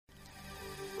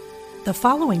The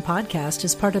following podcast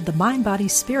is part of the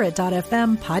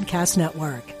MindBodySpirit.fm podcast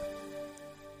network.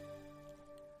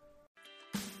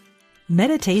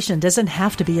 Meditation doesn't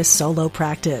have to be a solo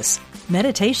practice.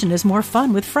 Meditation is more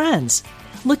fun with friends.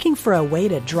 Looking for a way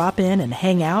to drop in and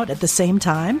hang out at the same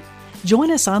time? Join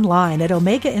us online at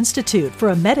Omega Institute for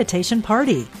a meditation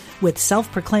party with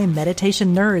self-proclaimed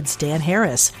meditation nerds Dan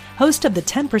Harris, host of the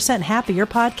 10% Happier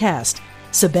podcast,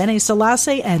 Sebene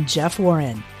Selassie, and Jeff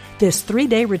Warren. This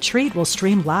 3-day retreat will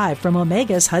stream live from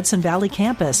Omega's Hudson Valley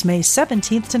campus May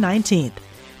 17th to 19th.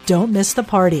 Don't miss the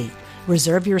party.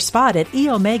 Reserve your spot at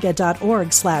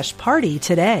eomega.org/party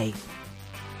today.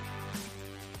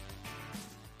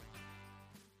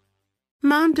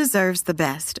 Mom deserves the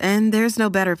best, and there's no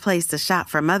better place to shop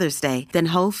for Mother's Day than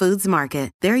Whole Foods Market.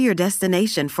 They're your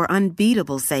destination for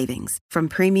unbeatable savings, from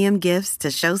premium gifts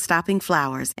to show-stopping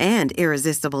flowers and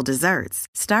irresistible desserts.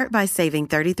 Start by saving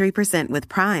 33% with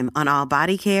Prime on all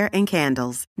body care and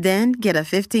candles. Then get a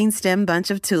 15-stem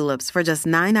bunch of tulips for just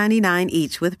 $9.99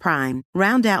 each with Prime.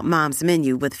 Round out Mom's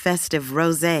menu with festive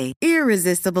rosé,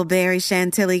 irresistible berry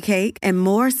chantilly cake, and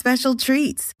more special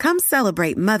treats. Come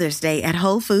celebrate Mother's Day at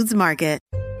Whole Foods Market.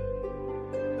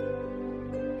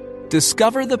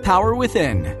 Discover the power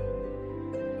within.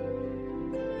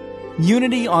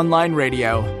 Unity Online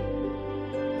Radio.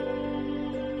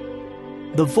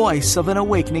 The voice of an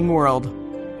awakening world.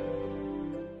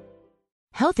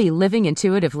 Healthy Living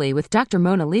Intuitively with Dr.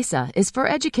 Mona Lisa is for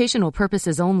educational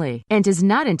purposes only and is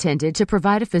not intended to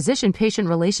provide a physician-patient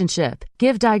relationship,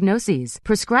 give diagnoses,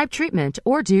 prescribe treatment,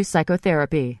 or do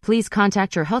psychotherapy. Please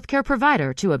contact your healthcare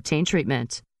provider to obtain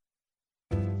treatment.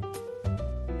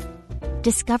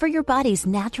 Discover your body's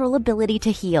natural ability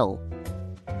to heal.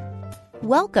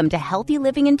 Welcome to Healthy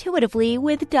Living Intuitively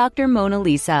with Dr. Mona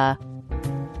Lisa.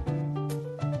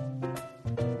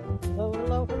 Hello,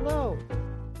 hello, hello.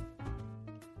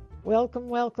 Welcome,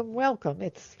 welcome, welcome.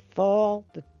 It's fall.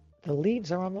 The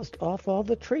leaves are almost off all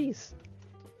the trees.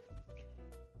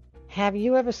 Have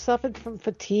you ever suffered from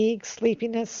fatigue,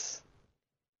 sleepiness,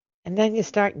 and then you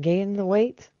start gaining the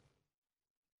weight?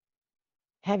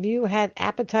 Have you had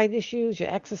appetite issues? You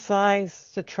exercise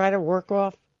to try to work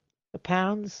off the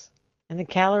pounds and the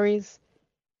calories,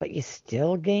 but you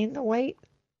still gain the weight?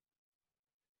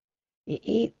 You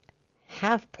eat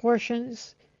half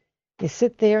portions. You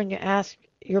sit there and you ask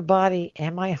your body,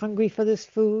 am I hungry for this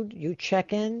food? You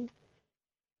check in.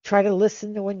 Try to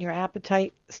listen to when your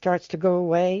appetite starts to go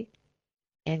away,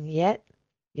 and yet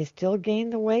you still gain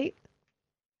the weight?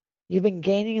 You've been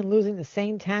gaining and losing the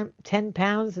same 10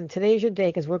 pounds, and today's your day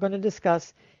because we're going to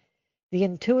discuss the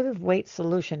intuitive weight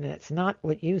solution, and it's not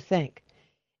what you think.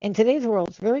 In today's world,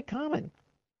 it's very common.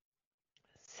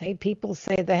 People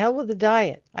say, the hell with the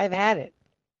diet. I've had it.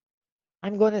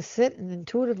 I'm going to sit and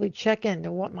intuitively check into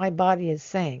what my body is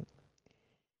saying.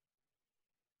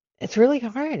 It's really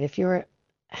hard if you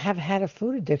have had a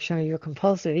food addiction or you're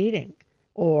compulsive eating,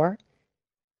 or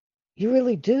you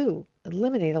really do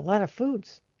eliminate a lot of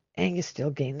foods, and you still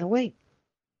gain the weight.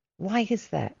 Why is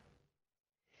that?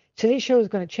 Today's show is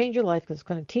going to change your life because it's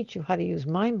going to teach you how to use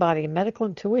mind, body, and medical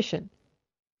intuition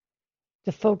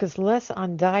to focus less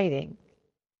on dieting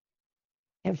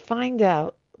and find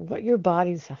out what your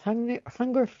body's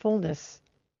hunger, fullness,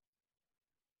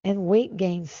 and weight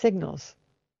gain signals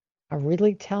are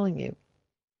really telling you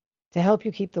to help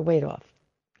you keep the weight off.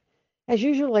 As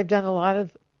usual, I've done a lot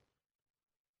of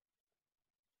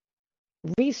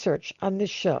research on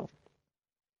this show,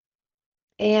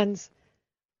 and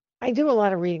I do a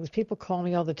lot of readings. People call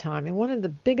me all the time, and one of the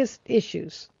biggest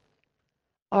issues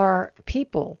are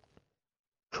people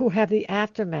who have the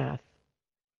aftermath,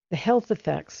 the health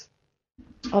effects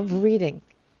of losing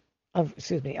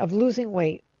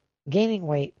weight, gaining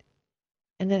weight,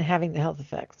 and then having the health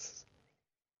effects,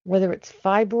 whether it's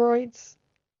fibroids,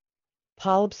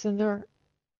 polyps in their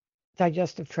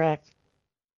digestive tract,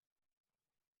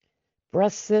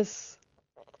 breast cysts,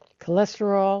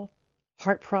 cholesterol,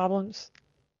 heart problems.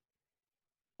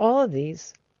 All of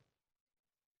these,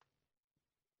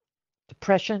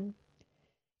 depression,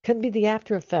 can be the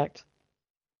after effect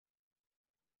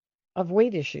of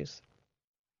weight issues.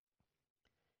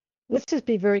 Let's just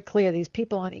be very clear. These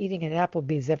people aren't eating at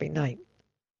Applebee's every night.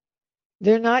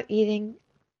 They're not eating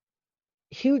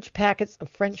huge packets of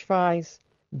French fries,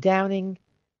 downing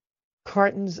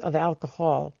cartons of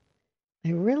alcohol.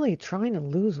 They're really trying to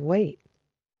lose weight.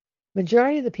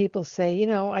 Majority of the people say,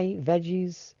 I eat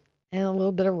veggies and a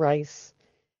little bit of rice.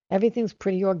 Everything's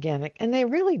pretty organic, and they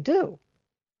really do.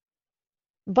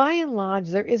 By and large,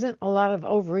 there isn't a lot of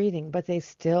overeating, but they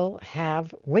still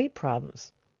have weight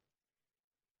problems.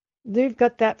 They've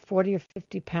got that 40 or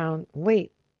 50 pound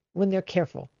weight when they're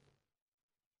careful.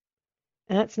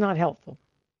 and that's not helpful.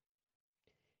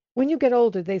 When you get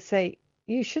older, they say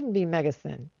you shouldn't be mega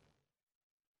thin.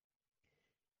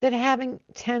 That having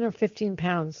 10 or 15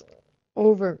 pounds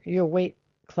over your weight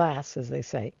class, as they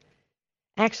say,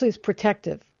 actually is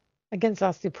protective against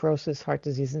osteoporosis, heart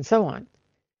disease, and so on.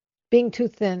 Being too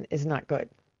thin is not good.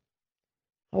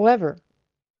 However,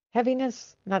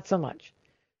 heaviness, not so much.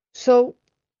 So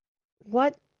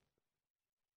what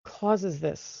causes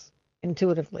this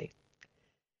intuitively?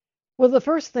 Well, the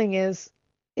first thing is,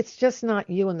 it's just not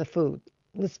you and the food.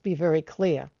 Let's be very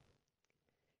clear.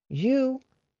 You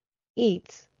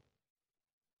eat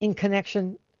in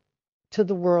connection to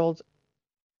the world,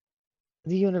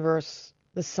 the universe,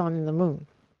 the sun, and the moon.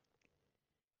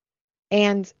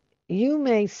 And you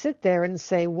may sit there and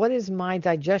say, what is my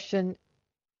digestion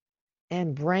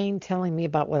and brain telling me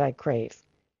about what I crave?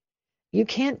 You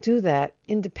can't do that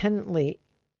independently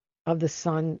of the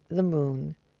sun, the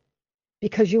moon,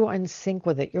 because you are in sync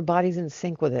with it. Your body's in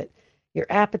sync with it. Your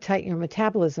appetite, your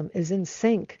metabolism is in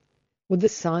sync with the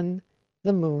sun,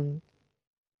 the moon,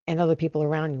 and other people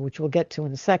around you, which we'll get to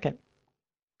in a second.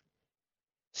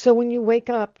 So when you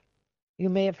wake up, you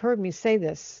may have heard me say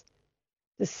this,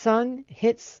 the sun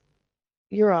hits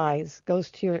your eyes,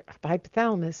 goes to your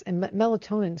hypothalamus, and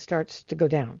melatonin starts to go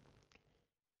down.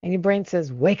 And your brain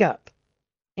says, wake up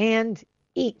and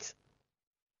eat.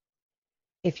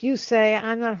 If you say,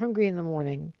 I'm not hungry in the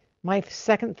morning, my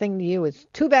second thing to you is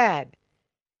too bad,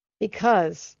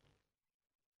 because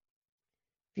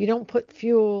if you don't put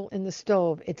fuel in the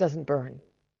stove, it doesn't burn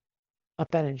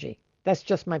up energy. That's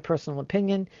just my personal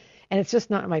opinion. And it's just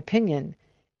not my opinion.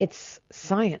 It's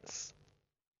science.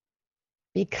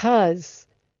 Because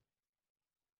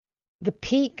the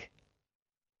peak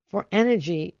for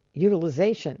energy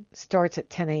utilization starts at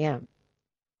 10 a.m.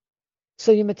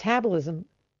 So your metabolism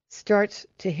starts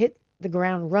to hit the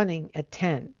ground running at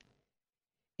 10.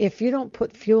 If you don't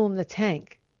put fuel in the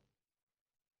tank,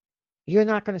 you're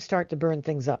not going to start to burn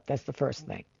things up. That's the first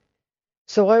thing.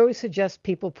 So I always suggest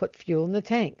people put fuel in the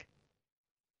tank.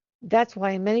 That's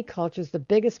why in many cultures, the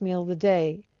biggest meal of the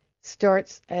day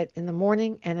starts in the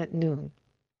morning and at noon.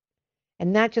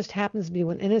 And that just happens to be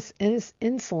when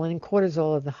insulin and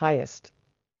cortisol are the highest.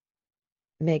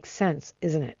 Makes sense,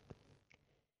 isn't it?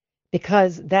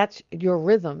 Because that's your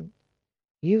rhythm.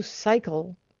 You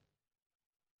cycle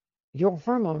your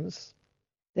hormones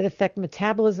that affect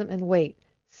metabolism and weight,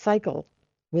 cycle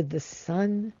with the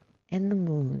sun and the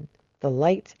moon, the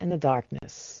light and the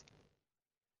darkness.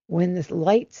 When the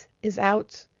light is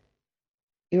out,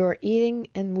 you are eating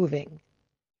and moving.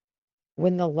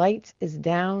 When the light is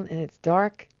down and it's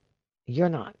dark, you're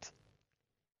not.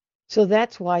 So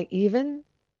that's why even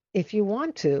if you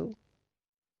want to,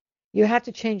 you have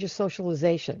to change your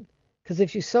socialization. Because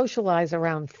if you socialize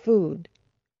around food,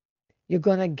 you're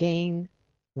going to gain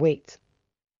weight.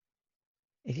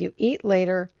 If you eat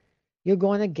later, you're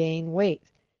going to gain weight.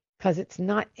 Because it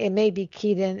may be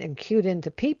keyed in and cued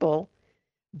into people,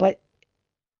 but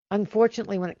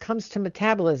unfortunately, when it comes to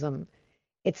metabolism,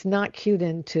 it's not cued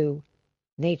into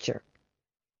nature.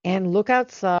 And look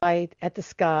outside at the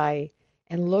sky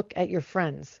and look at your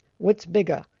friends. What's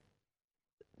bigger,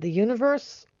 the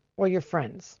universe or your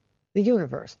friends? The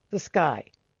universe, the sky,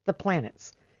 the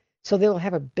planets. So they'll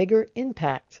have a bigger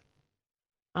impact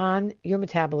on your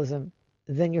metabolism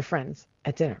than your friends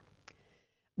at dinner.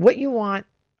 What you want,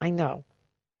 I know,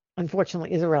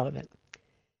 unfortunately, is irrelevant.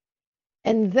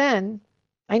 And then,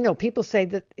 I know people say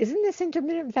that, isn't this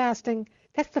intermittent fasting?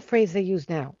 That's the phrase they use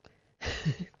now.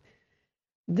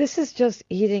 This is just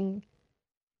eating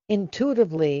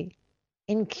intuitively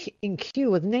in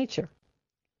cue with nature.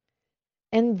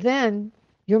 And then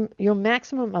your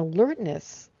maximum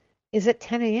alertness is at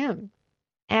 10 a.m.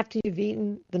 after you've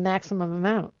eaten the maximum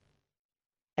amount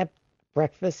at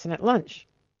breakfast and at lunch.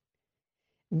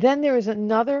 Then there is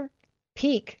another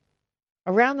peak.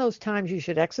 Around those times you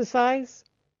should exercise,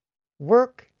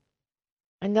 work.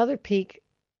 Another peak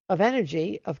of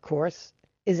energy, of course,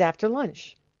 is after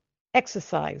lunch.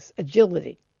 Exercise,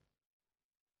 agility.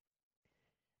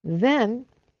 Then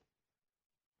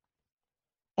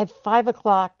at 5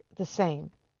 o'clock, the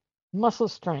same. Muscle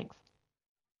strength.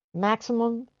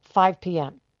 Maximum 5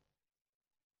 p.m.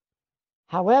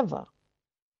 However,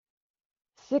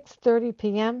 6:30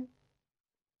 p.m.,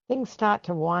 things start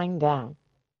to wind down.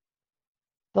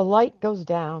 The light goes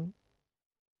down.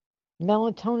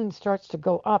 Melatonin starts to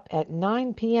go up at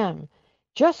 9 p.m.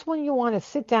 just when you want to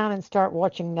sit down and start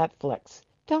watching Netflix.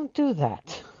 Don't do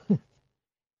that.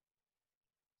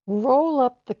 Roll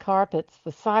up the carpets,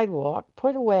 the sidewalk,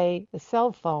 put away the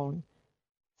cell phone,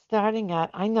 starting at,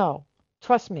 I know,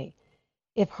 trust me,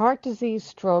 if heart disease,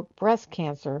 stroke, breast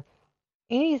cancer,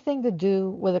 anything to do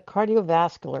with a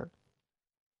cardiovascular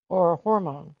or a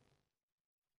hormone,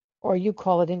 or you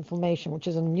call it inflammation, which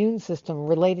is an immune system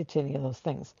related to any of those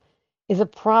things, is a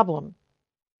problem.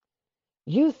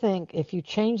 You think if you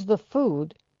change the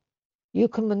food, you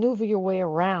can maneuver your way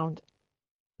around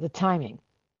the timing.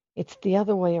 It's the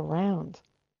other way around.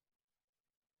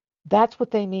 That's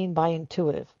what they mean by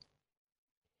intuitive.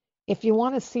 If you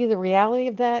want to see the reality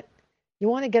of that, you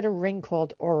want to get a ring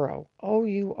called Ouro,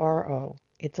 O-U-R-O.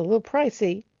 It's a little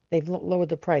pricey. They've lowered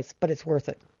the price, but it's worth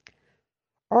it.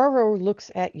 Ouro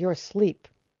looks at your sleep,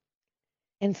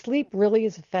 and sleep really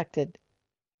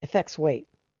affects weight.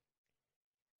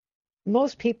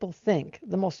 Most people think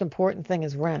the most important thing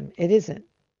is REM. It isn't.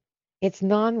 It's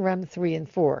non-REM 3 and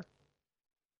 4.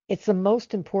 It's the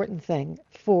most important thing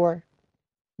for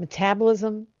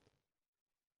metabolism,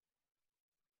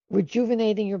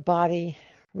 rejuvenating your body,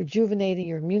 rejuvenating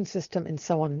your immune system, and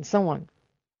so on and so on.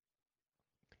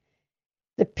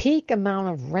 The peak amount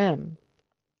of REM,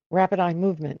 rapid eye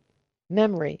movement,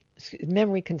 memory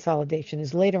consolidation,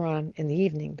 is later on in the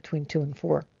evening between 2 and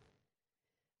 4.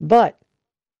 But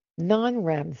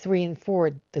non-REM 3 and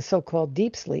 4, the so-called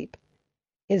deep sleep,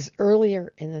 is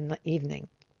earlier in the evening.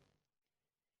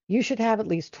 You should have at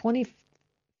least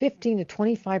 15 to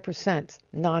 25%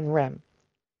 non-REM.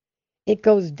 It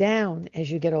goes down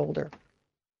as you get older.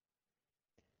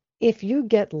 If you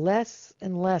get less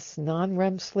and less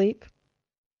non-REM sleep,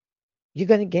 you're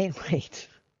going to gain weight.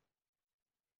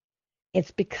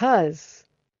 It's because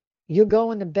you're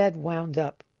going to bed wound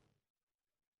up.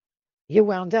 You're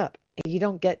wound up. You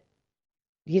don't go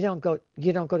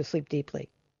to sleep deeply.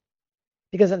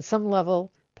 Because on some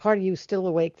level, part of you is still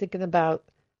awake thinking about,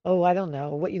 oh, I don't know,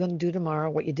 what you're going to do tomorrow,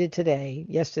 what you did today,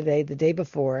 yesterday, the day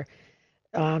before.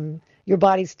 Your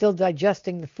body's still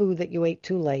digesting the food that you ate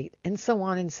too late, and so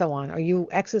on and so on. Or you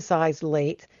exercised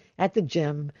late at the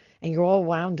gym, and you're all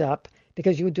wound up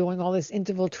because you were doing all this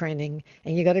interval training,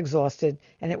 and you got exhausted,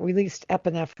 and it released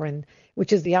epinephrine,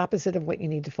 which is the opposite of what you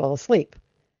need to fall asleep.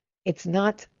 It's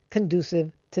not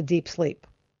conducive to deep sleep.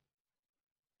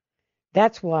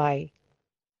 That's why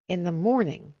in the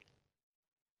morning,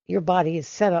 your body is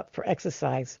set up for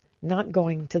exercise, not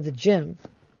going to the gym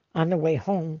on the way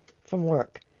home from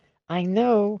work. I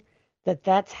know that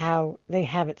that's how they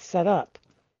have it set up,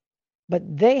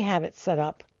 but they have it set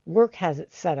up, work has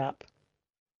it set up,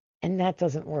 and that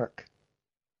doesn't work.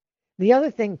 The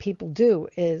other thing people do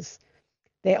is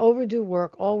they overdo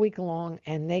work all week long,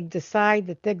 and they decide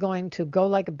that they're going to go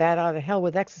like a bat out of hell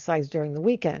with exercise during the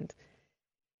weekend.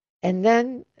 And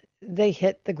then they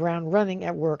hit the ground running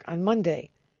at work on Monday.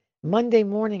 Monday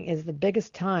morning is the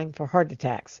biggest time for heart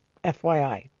attacks,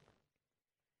 FYI.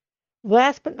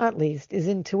 Last but not least is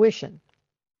intuition.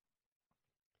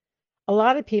 A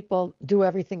lot of people do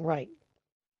everything right.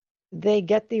 They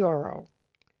get the Ouro.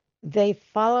 They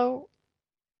follow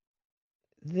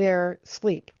their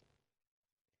sleep.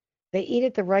 They eat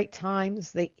at the right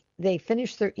times. They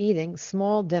finish their eating,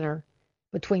 small dinner,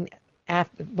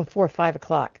 before 5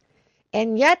 o'clock.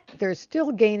 And yet they're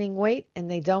still gaining weight and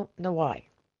they don't know why.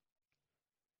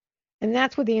 And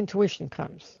that's where the intuition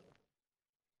comes.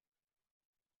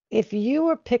 If you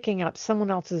are picking up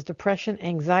someone else's depression,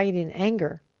 anxiety, and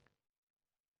anger,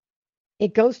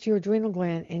 it goes to your adrenal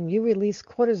gland and you release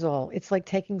cortisol. It's like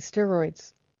taking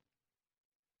steroids.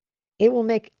 It will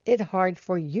make it hard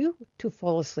for you to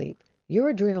fall asleep. Your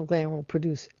adrenal gland will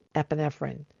produce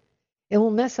epinephrine. It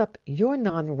will mess up your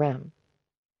non-REM.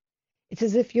 It's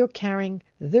as if you're carrying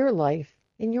their life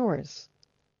in yours.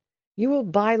 You will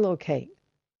bilocate.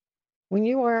 When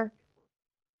you are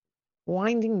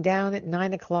winding down at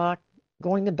 9 o'clock,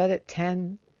 going to bed at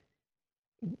 10,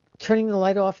 turning the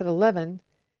light off at 11,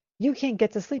 you can't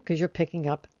get to sleep because you're picking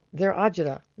up their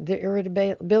agita, their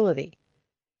irritability.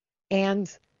 And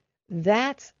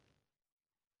that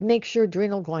makes your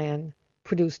adrenal gland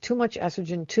produce too much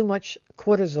estrogen, too much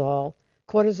cortisol.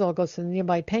 Cortisol goes to the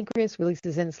nearby pancreas,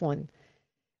 releases insulin,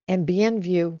 and be in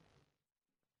view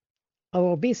of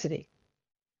obesity.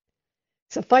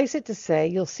 Suffice it to say,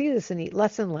 you'll see this and eat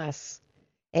less and less,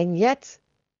 and yet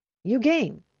you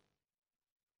gain.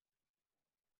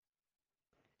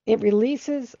 It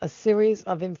releases a series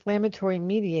of inflammatory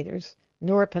mediators,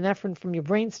 norepinephrine from your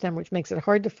brainstem, which makes it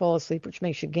hard to fall asleep, which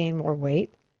makes you gain more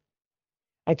weight.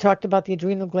 I talked about the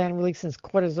adrenal gland releases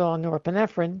cortisol and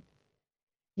norepinephrine.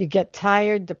 You get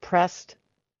tired, depressed.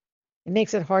 It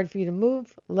makes it hard for you to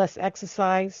move, less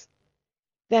exercise.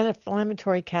 Then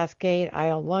inflammatory cascade,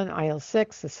 IL-1,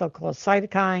 IL-6, the so-called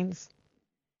cytokines,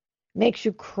 makes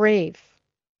you crave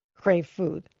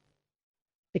food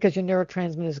because your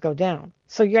neurotransmitters go down.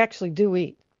 So you actually do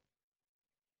eat.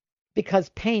 because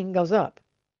pain goes up,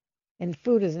 and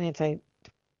food is an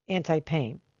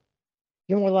anti-pain.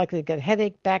 You're more likely to get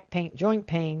headache, back pain, joint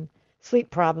pain, sleep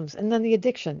problems, and then the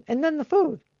addiction, and then the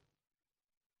food.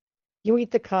 You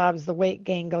eat the carbs, the weight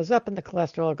gain goes up, and the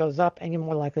cholesterol goes up, and you're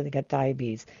more likely to get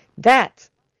diabetes. That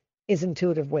is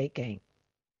intuitive weight gain.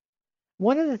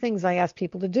 One of the things I ask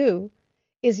people to do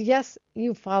is, yes,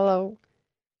 you follow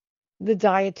the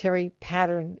dietary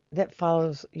pattern that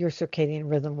follows your circadian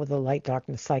rhythm with a light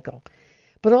darkness cycle,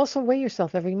 but also weigh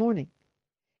yourself every morning.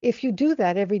 If you do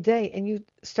that every day and you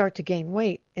start to gain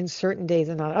weight in certain days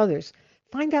and not others,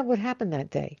 find out what happened that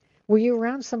day. Were you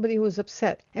around somebody who was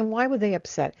upset? And why were they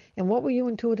upset? And what were you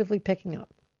intuitively picking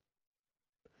up?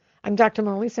 I'm Dr.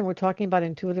 Mona Lisa, and we're talking about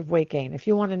intuitive weight gain. If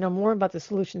you want to know more about the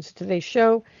solutions to today's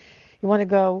show, you want to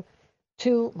go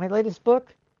to my latest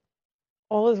book,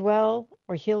 All Is Well,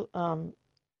 or Heal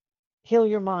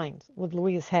Your Mind with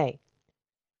Louise Hay.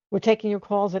 We're taking your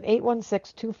calls at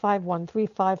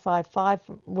 816-251-3555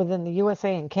 within the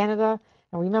USA and Canada.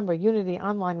 And remember,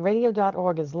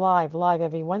 UnityOnlineRadio.org is live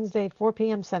every Wednesday, 4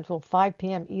 p.m. Central, 5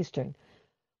 p.m. Eastern.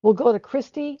 We'll go to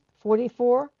Christy,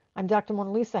 44. I'm Dr.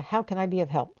 Mona Lisa. How can I be of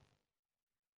help?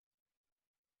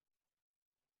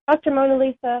 Dr. Mona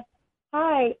Lisa,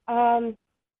 hi.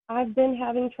 I've been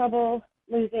having trouble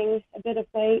losing a bit of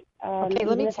weight. Okay,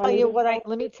 let me tell you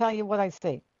what I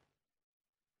see.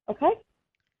 Okay.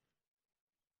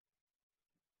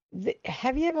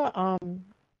 Have you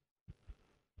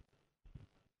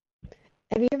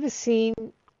ever seen?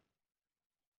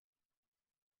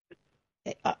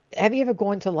 Have you ever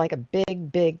gone to like a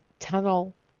big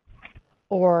tunnel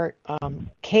or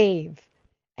cave,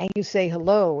 and you say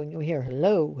hello, and you hear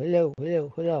hello, hello,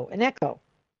 hello, hello, an echo?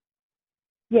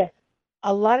 Yes.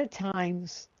 A lot of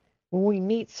times when we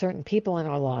meet certain people in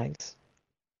our lives,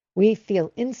 we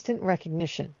feel instant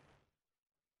recognition.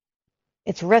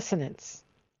 It's resonance.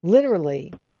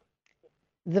 Literally,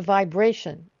 the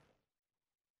vibration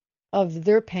of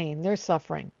their pain, their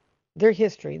suffering, their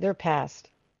history, their past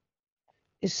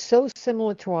is so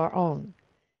similar to our own.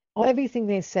 Everything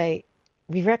they say,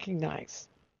 we recognize,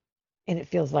 and it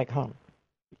feels like home.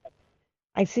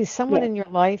 I see someone in your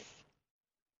life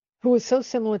who is so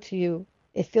similar to you,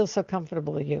 it feels so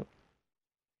comfortable to you.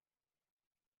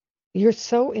 You're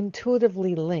so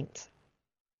intuitively linked.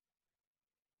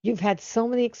 You've had so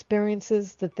many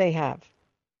experiences that they have.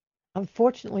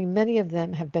 Unfortunately, many of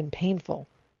them have been painful.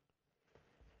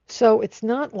 So it's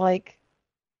not like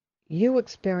you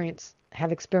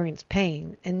have experienced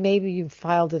pain and maybe you've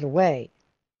filed it away.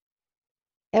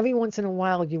 Every once in a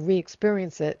while you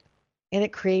re-experience it, and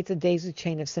it creates a daisy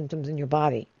chain of symptoms in your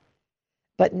body.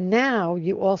 But now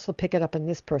you also pick it up in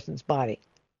this person's body.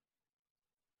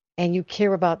 And you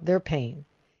care about their pain,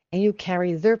 and you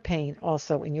carry their pain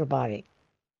also in your body.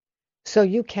 So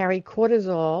you carry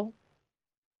cortisol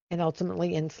and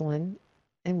ultimately insulin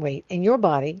and weight in your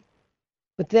body,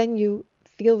 but then you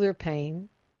feel their pain,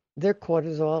 their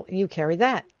cortisol, and you carry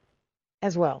that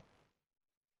as well.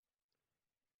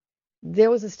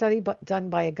 There was a study done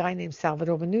by a guy named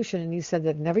Salvador Minuchin, and he said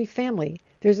that in every family,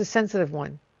 there's a sensitive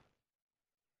one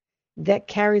that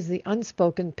carries the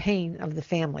unspoken pain of the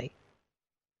family.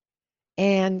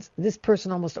 And this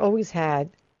person almost always had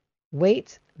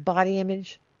weight, body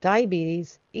image,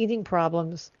 diabetes, eating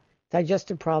problems,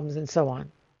 digestive problems, and so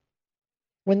on.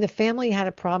 When the family had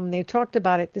a problem, they talked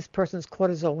about it, this person's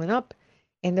cortisol went up,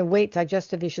 and the weight,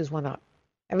 digestive issues went up.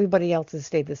 Everybody else's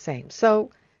stayed the same.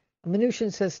 So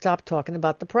Minuchin says, stop talking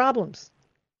about the problems.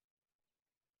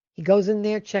 He goes in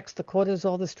there, checks the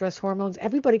cortisol, the stress hormones.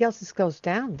 Everybody else's goes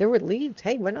down. They're relieved.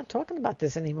 Hey, we're not talking about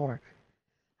this anymore.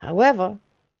 However,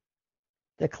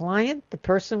 the client, the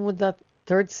person with the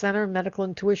third center, medical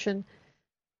intuition,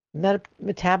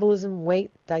 metabolism, weight,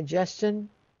 digestion,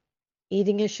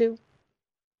 eating issue,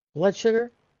 blood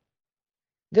sugar,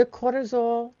 their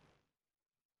cortisol,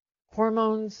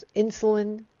 hormones,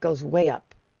 insulin goes way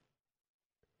up.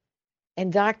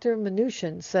 And Dr.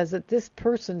 Minuchin says that this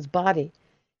person's body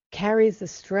carries the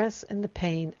stress and the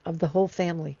pain of the whole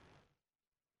family.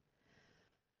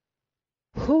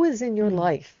 Who is in your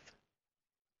life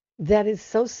that is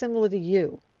so similar to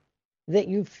you that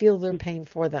you feel their pain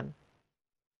for them?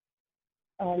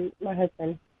 My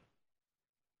husband.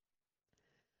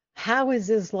 How is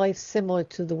his life similar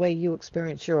to the way you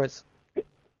experience yours?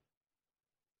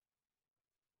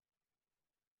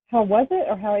 How was it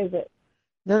or how is it?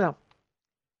 No.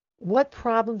 What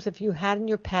problems have you had in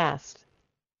your past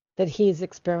that he's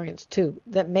experienced too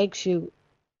that makes you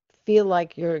feel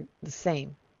like you're the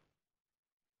same?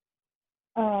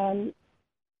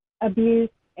 Abuse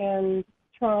and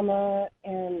trauma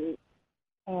and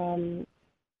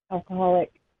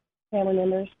alcoholic family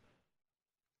members.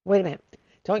 Wait a minute.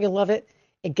 Don't you love it?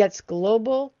 It gets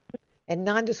global and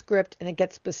nondescript, and it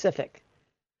gets specific.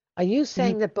 Are you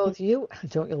saying that both you,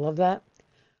 don't you love that?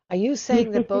 Are you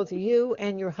saying that both you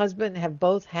and your husband have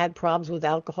both had problems with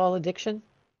alcohol addiction?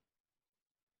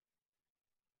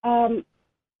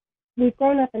 We've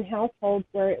grown up in households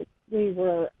where we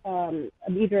were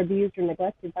either abused or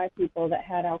neglected by people that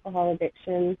had alcohol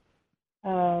addiction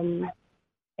and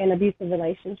abusive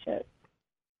relationships.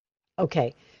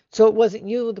 Okay. So it wasn't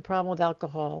you the problem with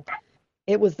alcohol.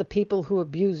 It was the people who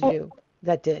abused you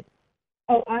that did.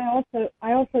 Oh, I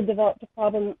also developed a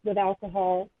problem with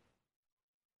alcohol.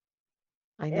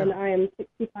 I know. And I am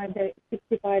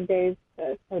 65 days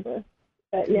sober.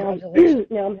 But now I'm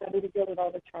having to deal with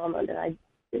all the trauma that I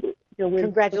didn't deal with.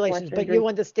 Congratulations, but you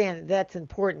understand that's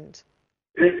important.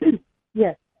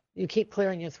 Yes. You keep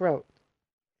clearing your throat.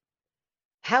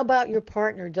 How about your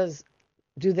partner?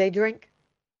 Do they drink?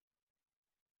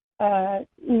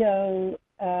 No.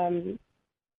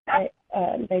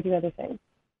 They do other things.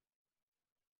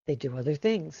 They do other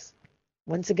things.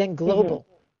 Once again, global.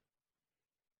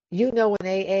 You know in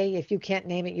AA, if you can't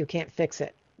name it, you can't fix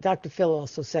it. Dr. Phil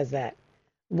also says that.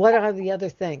 What are the other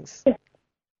things?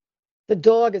 The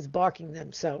dog is barking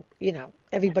them, so,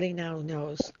 everybody now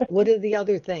knows. What are the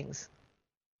other things?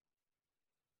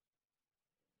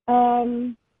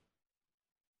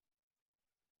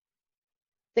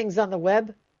 Things on the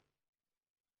web?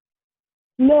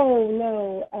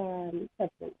 No,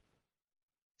 substance.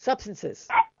 Substances.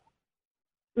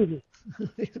 Here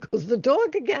goes the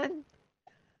dog again.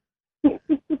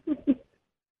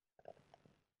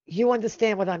 You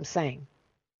understand what I'm saying?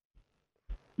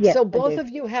 Yes, so both of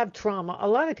you have trauma. A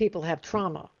lot of people have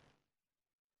trauma.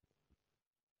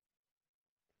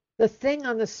 The thing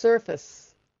on the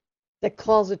surface that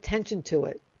calls attention to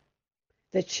it,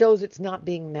 that shows it's not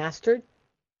being mastered,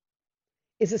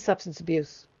 is a substance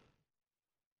abuse.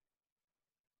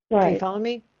 Right. Can you follow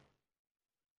me?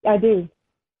 I do.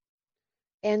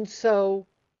 And so,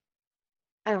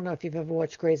 I don't know if you've ever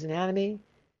watched Grey's Anatomy,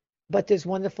 but there's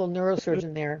wonderful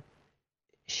neurosurgeon there.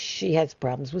 She has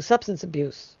problems with substance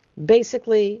abuse,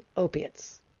 basically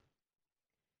opiates.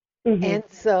 And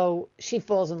so she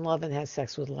falls in love and has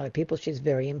sex with a lot of people. She's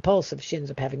very impulsive. She ends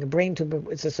up having a brain tumor.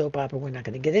 It's a soap opera. We're not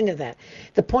going to get into that.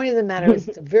 The point of the matter is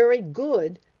it's a very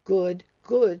good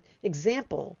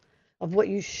example of what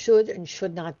you should and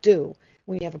should not do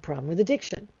when you have a problem with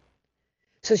addiction.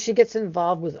 So she gets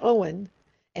involved with Owen,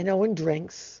 and Owen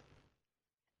drinks,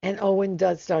 and Owen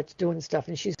starts doing stuff,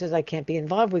 and she says, I can't be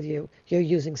involved with you. You're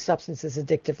using substances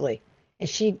addictively. And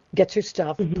she gets her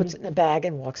stuff, puts it in a bag,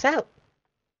 and walks out.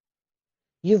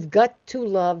 You've got to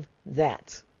love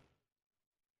that.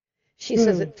 She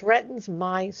says it threatens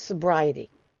my sobriety.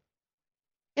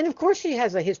 And of course she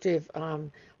has a history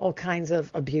of all kinds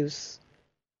of abuse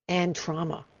and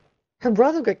trauma. Her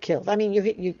brother got killed. I mean,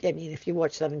 if you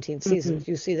watch 17 seasons,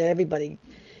 you see that everybody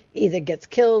either gets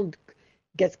killed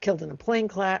in a plane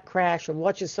crash, or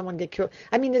watches someone get killed.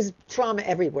 I mean, there's trauma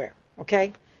everywhere,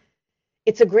 okay?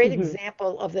 It's a great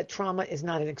example of that trauma is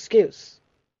not an excuse.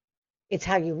 It's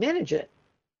how you manage it.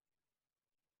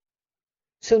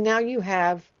 So now you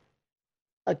have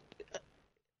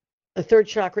a third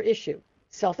chakra issue: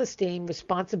 self-esteem,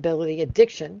 responsibility,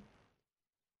 addiction,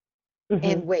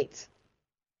 and weight.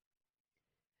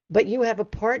 But you have a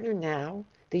partner now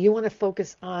that you want to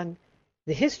focus on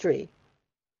the history.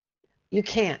 You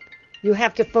can't. You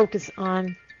have to focus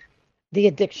on the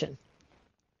addiction.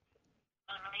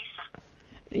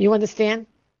 You understand?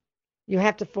 You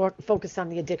have to focus on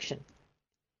the addiction.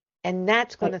 And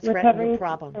that's going to threaten your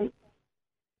problem.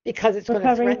 Because it's going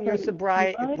to threaten your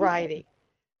sobriety.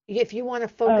 If you want to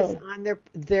focus on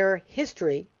their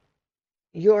history,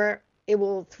 it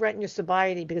will threaten your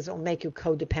sobriety because it will make you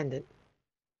codependent.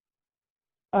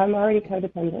 I'm already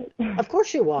codependent. Of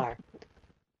course you are.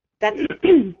 That's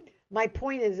my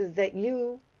point is that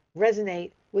you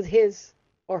resonate with his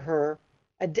or her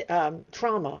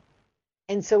trauma,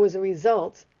 and so as a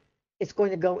result, it's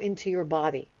going to go into your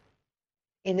body,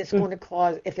 and it's going to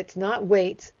cause. If it's not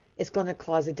weight, it's going to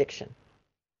cause addiction.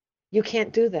 You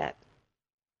can't do that.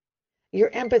 Your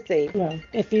empathy,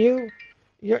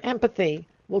 your empathy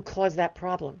will cause that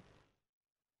problem.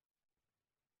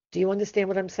 Do you understand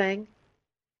what I'm saying?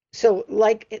 So,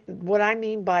 what I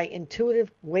mean by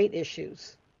intuitive weight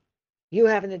issues, you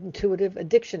have an intuitive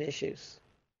addiction issues.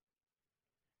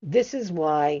 This is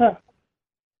why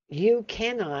you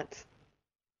cannot.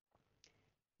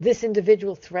 This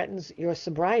individual threatens your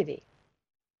sobriety.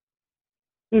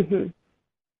 And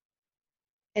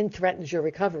threatens your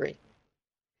recovery.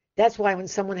 That's why when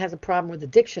someone has a problem with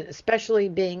addiction, especially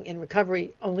being in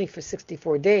recovery only for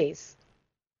 64 days,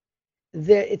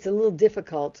 it's a little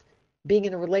difficult being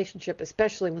in a relationship,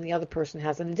 especially when the other person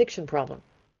has an addiction problem.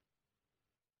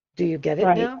 Do you get it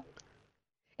now?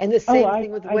 And the same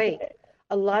thing with weight.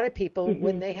 A lot of people,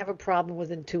 when they have a problem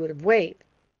with intuitive weight,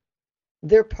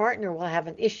 their partner will have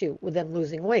an issue with them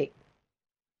losing weight.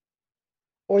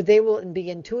 Or they will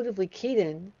be intuitively keyed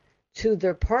in to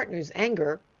their partner's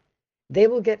anger. They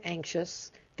will get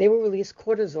anxious, they will release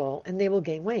cortisol, and they will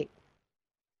gain weight.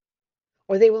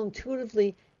 Or they will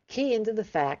intuitively key into the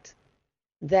fact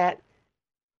that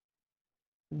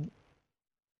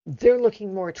they're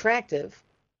looking more attractive,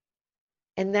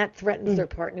 and that threatens their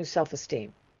partner's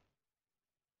self-esteem.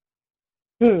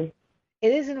 It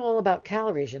isn't all about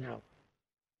calories, you know.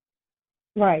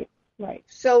 Right.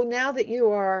 So now that you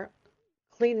are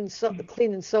clean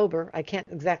and sober, I can't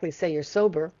exactly say you're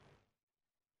sober.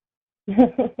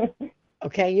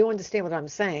 Okay, you understand what I'm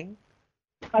saying.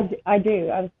 I do.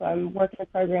 I'm working a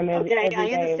program every day. Okay,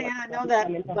 I understand. I know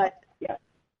that. But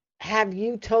have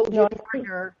you told your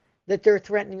partner that they're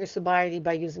threatening your sobriety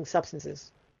by using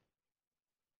substances?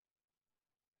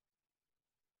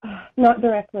 Not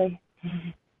directly.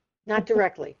 Not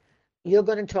directly. You're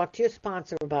going to talk to your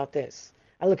sponsor about this.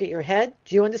 I look at your head.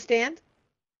 Do you understand?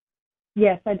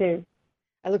 Yes, I do.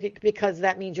 I look at, because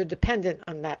that means you're dependent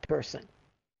on that person.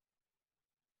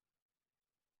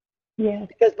 Yes.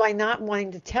 Because by not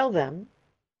wanting to tell them,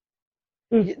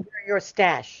 they're your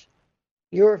stash.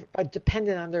 You're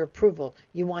dependent on their approval.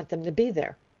 You want them to be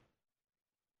there.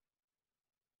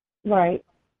 Right.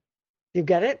 You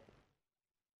get it?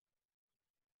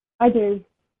 I do.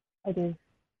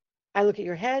 I look at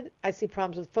your head. I see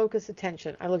problems with focus,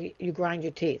 attention. I look at you grind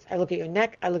your teeth. I look at your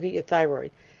neck. I look at your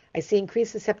thyroid. I see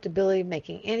increased susceptibility,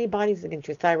 making antibodies against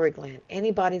your thyroid gland.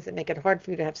 Antibodies that make it hard for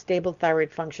you to have stable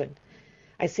thyroid function.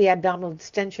 I see abdominal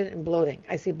distension and bloating.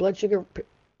 I see blood sugar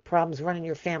problems running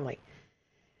your family.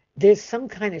 There's some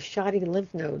kind of shoddy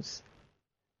lymph nodes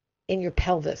in your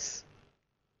pelvis,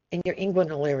 in your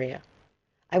inguinal area.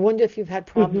 I wonder if you've had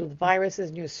problems with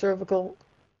viruses in your cervical,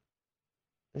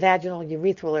 vaginal,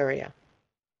 urethral area.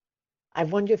 I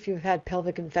wonder if you've had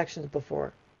pelvic infections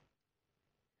before.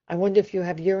 I wonder if you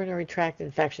have urinary tract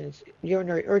infections,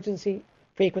 urinary urgency,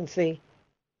 frequency.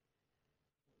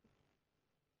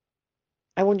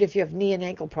 I wonder if you have knee and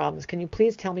ankle problems. Can you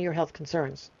please tell me your health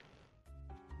concerns?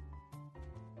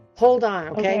 Hold on,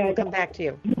 okay? We'll come back to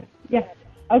you. Yeah.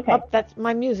 Okay. Oh, that's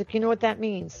my music. You know what that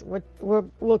means.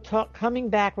 We'll talk. Coming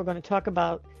back, we're going to talk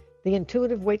about the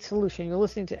intuitive weight solution. You're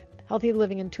listening to Healthy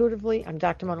Living Intuitively. I'm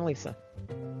Dr. Mona Lisa.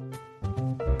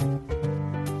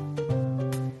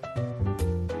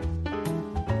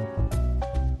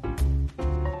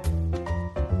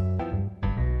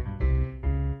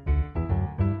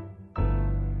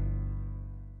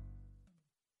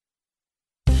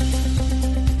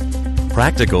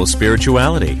 Practical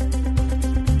spirituality.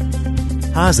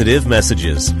 Positive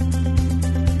messages.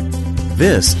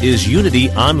 This is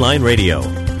Unity Online Radio,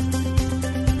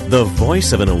 the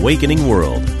voice of an awakening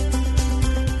world.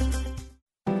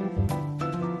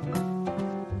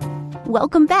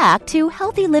 Welcome back to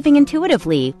Healthy Living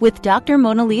Intuitively with Dr.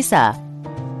 Mona Lisa.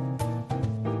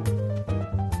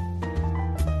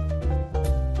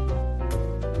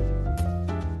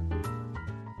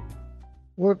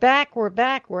 We're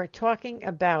back. We're talking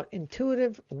about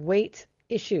intuitive weight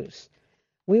issues.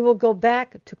 We will go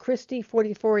back to Christy,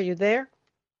 44. Are you there?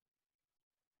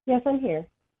 Yes, I'm here.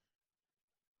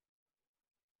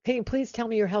 Can you please tell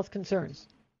me your health concerns?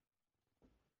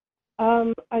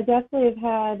 I definitely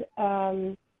have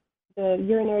had the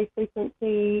urinary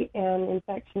frequency and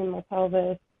infection in my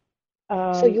pelvis.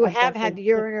 So you have had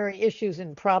urinary issues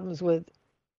and problems with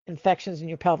infections in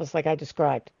your pelvis like I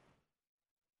described?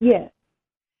 Yes.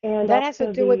 And that has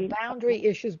to do with boundary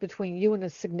issues between you and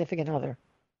a significant other.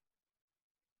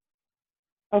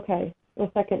 Okay.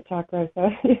 Well, second chakra. So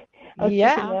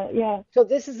yeah. So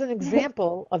this is an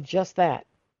example of just that.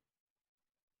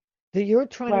 That you're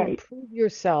trying to improve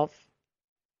yourself.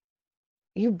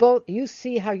 You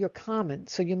see how you're common,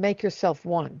 so you make yourself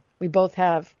one. We both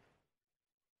have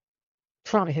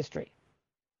trauma history.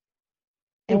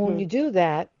 And when you do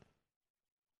that,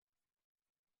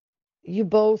 you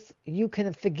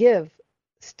can forgive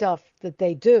stuff that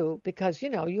they do because,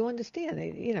 you understand,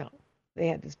 they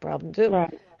had this problem too.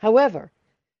 Right. However,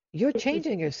 you're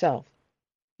changing yourself.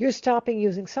 You're stopping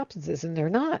using substances and they're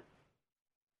not.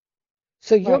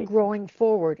 So you're growing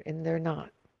forward and they're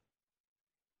not.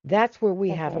 That's where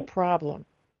we have a problem.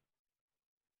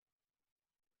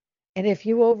 And if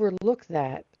you overlook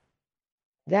that,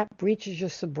 that breaches your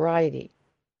sobriety.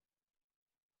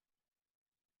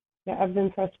 Yeah, I've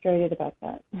been frustrated about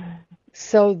that.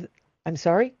 So, I'm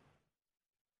sorry?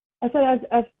 I said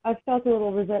I've felt a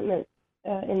little resentment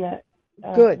in that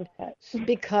Good. respect.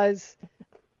 Because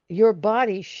your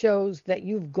body shows that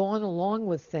you've gone along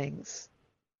with things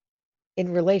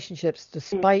in relationships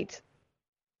despite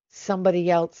somebody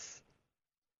else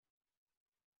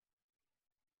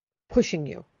pushing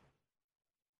you.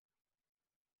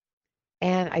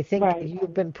 And I think Right.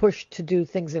 you've been pushed to do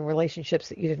things in relationships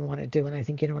that you didn't want to do. And I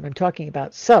think you know what I'm talking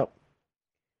about. So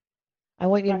I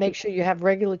want you to make Right. sure you have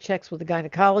regular checks with a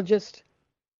gynecologist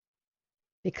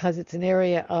because it's an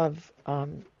area of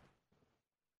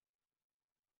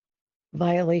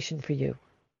violation for you.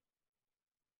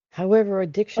 However,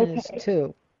 addiction is Okay.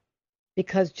 too.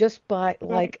 Because just by, Right.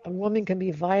 like a woman can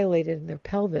be violated in their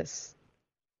pelvis,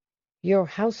 your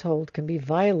household can be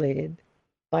violated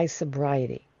by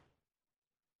sobriety.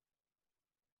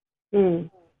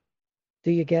 Mm.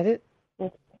 Do you get it?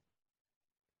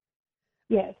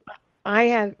 Yes. I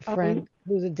had a Um. friend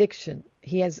whose addiction,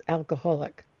 he has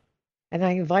alcoholic, and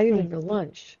I invited Mm. him to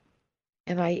lunch,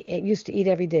 and I used to eat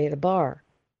every day at a bar.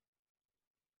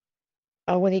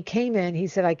 When he came in, he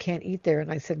said, I can't eat there.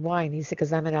 And I said, why? And he said,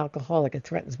 because I'm an alcoholic. It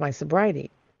threatens my sobriety.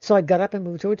 So I got up and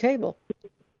moved to a table.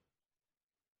 Did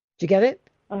you get it?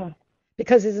 Uh,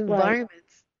 Because right.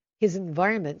 his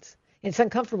environment, it's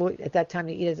uncomfortable at that time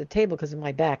to eat at a table because of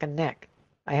my back and neck.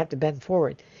 I have to bend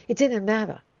forward. It didn't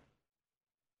matter.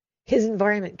 His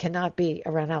environment cannot be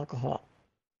around alcohol.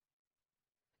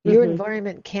 Your Mhm.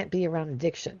 environment can't be around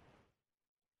addiction.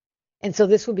 And so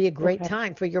this would be a great Okay.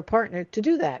 time for your partner to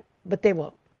do that, but they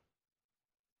won't.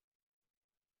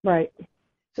 Right.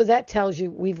 So that tells you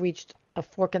we've reached a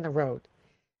fork in the road.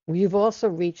 You've also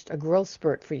reached a growth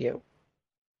spurt for you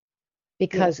Yes.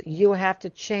 because you have to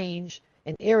change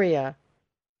an area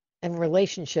and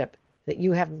relationship that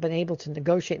you haven't been able to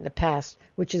negotiate in the past,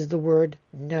 which is the word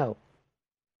no.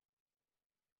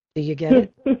 Do you get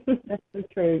it? That's so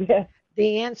true. Yes.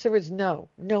 The answer is no.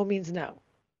 No means no.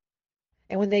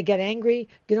 And when they get angry,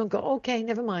 you don't go, okay,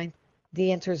 never mind.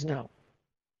 The answer is no.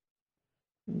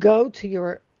 Go to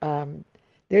your,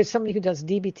 there's somebody who does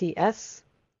DBTS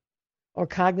or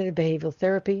cognitive behavioral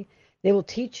therapy. They will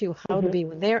teach you how to Mhm. be,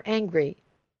 when they're angry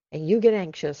and you get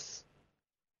anxious,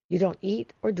 you don't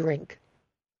eat or drink.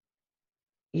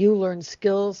 You learn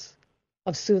skills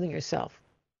of soothing yourself,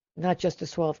 not just a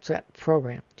 12-step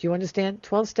program. Do you understand?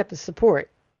 12-step is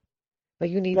support, but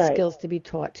you need Right. skills to be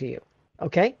taught to you.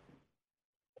 Okay?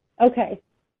 Okay.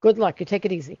 Good luck. You take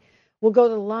it easy. We'll go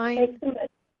to Thanks line so much.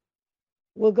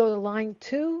 we'll go to line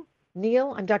 2.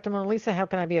 Neil, I'm Dr. Mona Lisa. How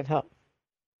can I be of help?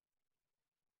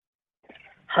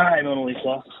 Hi, Mona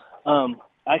Lisa.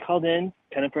 I called in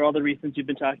kind of for all the reasons you've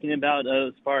been talking about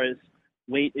as far as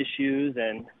weight issues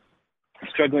and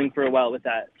struggling for a while with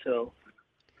that. So,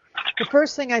 The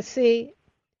first thing I see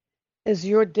is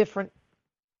you're different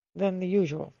than the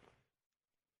usual.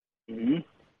 mhm.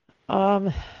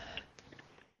 Um,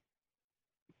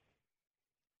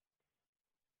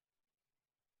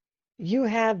 you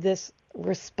have this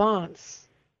response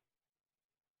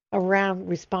around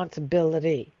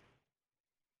responsibility.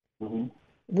 Mhm.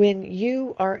 When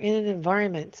you are in an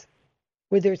environment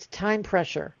where there's time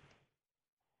pressure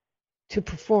to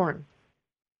perform,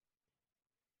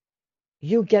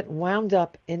 you get wound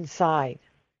up inside.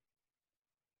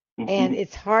 And Mhm.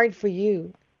 it's hard for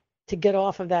you to get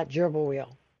off of that gerbil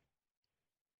wheel.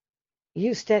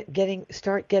 You start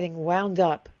getting wound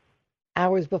up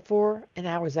hours before and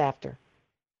hours after.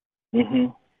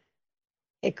 Mhm.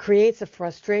 It creates a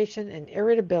frustration and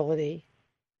irritability.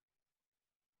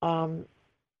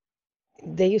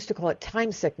 They used to call it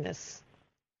time sickness.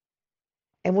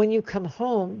 And when you come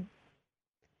home,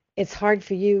 it's hard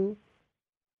for you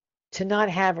to not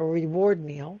have a reward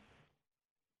meal.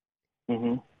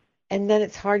 Mhm. And then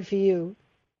it's hard for you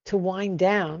to wind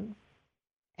down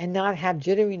and not have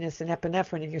jitteriness and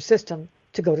epinephrine in your system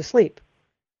to go to sleep.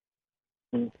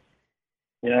 Mhm.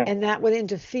 Yeah. And that would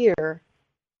interfere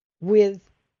with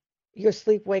your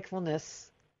sleep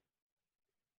wakefulness,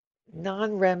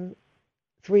 non-REM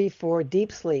 3-4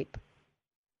 deep sleep,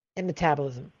 and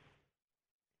metabolism.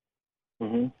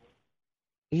 Mhm.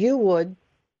 You would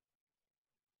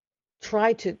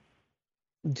try to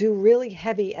do really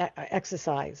heavy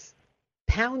exercise,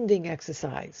 pounding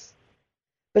exercise,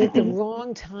 but at the Mhm.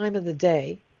 wrong time of the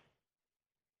day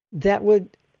that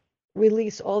would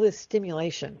release all this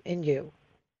stimulation in you,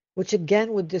 which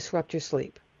again would disrupt your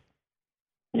sleep.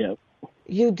 Yep.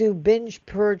 You do binge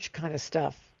purge kind of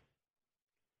stuff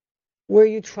where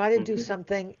you try to do Mhm.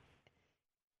 something,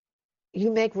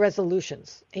 you make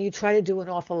resolutions and you try to do an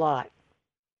awful lot,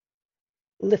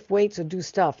 lift weights or do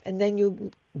stuff, and then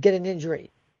you get an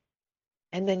injury,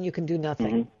 and then you can do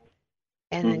nothing,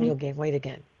 and then you'll gain weight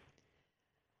again.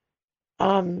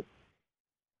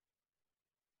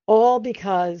 All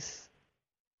because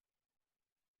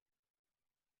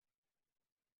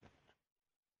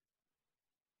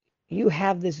you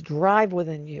have this drive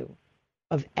within you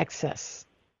of excess.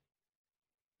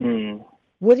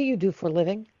 What do you do for a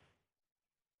living?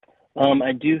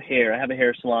 I do hair. I have a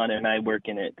hair salon, and I work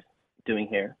in it doing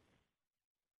hair.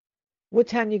 What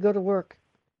time do you go to work?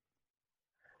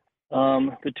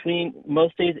 Between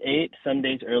most days 8, some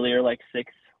days earlier, like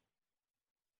 6.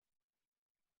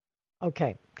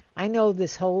 Okay, I know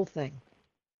this whole thing.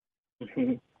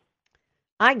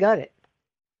 I got it.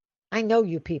 I know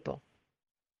you people.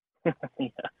 Yeah.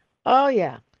 Oh,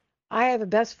 yeah. I have a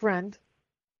best friend.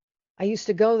 I used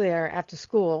to go there after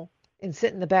school and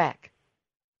sit in the back.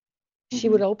 She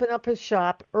would open up her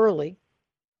shop early.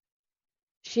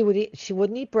 She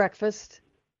wouldn't eat breakfast.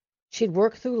 She'd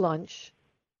work through lunch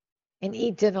and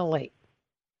eat dinner late.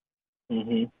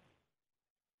 You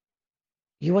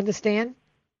understand?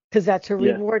 Because that's her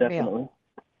reward meal.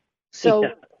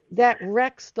 So that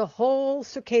wrecks the whole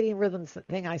circadian rhythm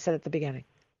thing I said at the beginning.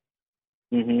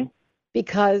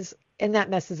 Because, and that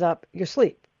messes up your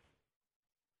sleep.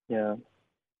 Yeah.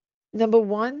 Number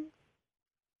one,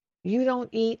 you don't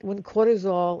eat when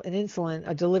cortisol and insulin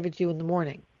are delivered to you in the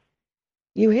morning.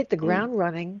 You hit the ground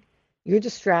running, you're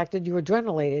distracted, you're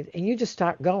adrenalated, and you just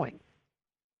start going.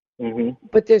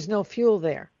 But there's no fuel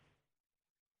there.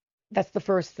 That's the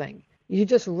first thing. You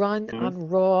just run on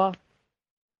raw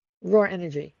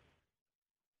energy.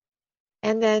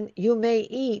 And then you may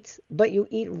eat, but you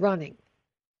eat running.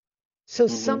 So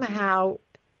somehow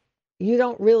you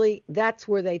don't really, that's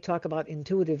where they talk about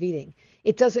intuitive eating.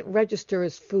 It doesn't register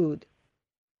as food.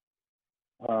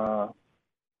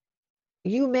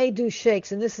 You may do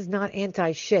shakes, and this is not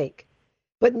anti-shake,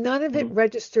 but none of it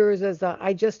registers as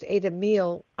I just ate a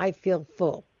meal, I feel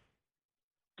full.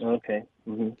 Okay.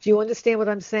 Do you understand what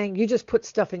I'm saying? You just put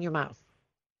stuff in your mouth,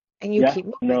 and you keep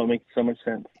moving. No, it makes so much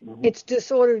sense. It's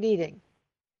disordered eating.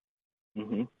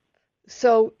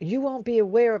 So you won't be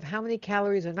aware of how many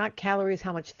calories are not calories,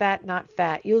 how much fat, not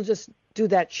fat. You'll just do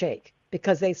that shake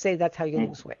because they say that's how you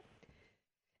lose weight.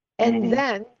 And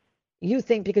then you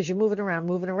think because you're moving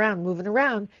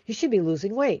around, you should be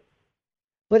losing weight.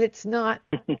 But it's not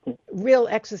real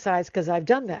exercise because I've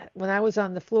done that. When I was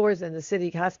on the floors in the city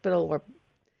hospital or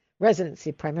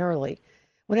residency primarily,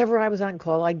 whenever I was on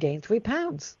call, I gained 3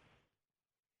 pounds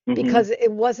because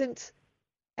it wasn't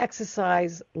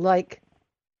exercise like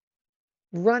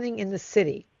running in the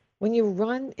city. When you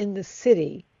run in the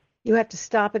city, you have to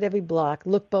stop at every block,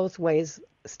 look both ways,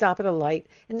 stop at a light,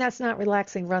 and that's not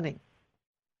relaxing running.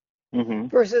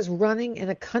 Versus running in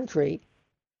a country,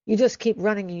 you just keep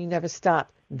running and you never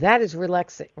stop. That is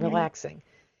relaxing.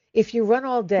 If you run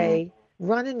all day,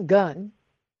 run and gun,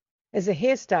 as a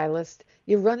hairstylist,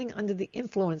 you're running under the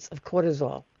influence of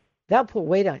cortisol. That'll put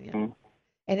weight on you.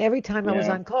 And every time I was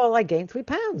on call, I gained 3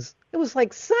 pounds. It was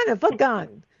like, son of a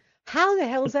gun. How the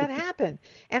hell does that happen?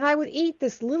 And I would eat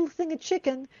this little thing of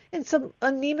chicken and some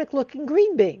anemic-looking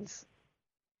green beans.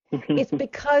 It's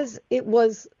because it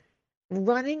was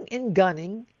running and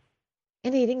gunning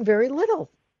and eating very little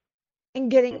and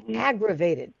getting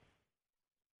aggravated.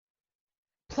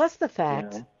 Plus the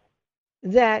fact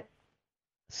that,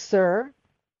 Sir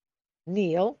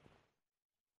Neil,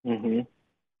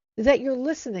 that you're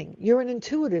listening. You're an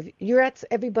intuitive. You're at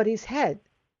everybody's head.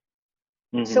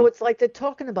 So it's like they're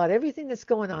talking about everything that's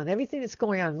going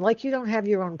on, like you don't have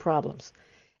your own problems.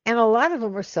 And a lot of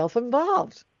them are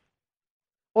self-involved.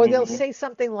 Or they'll say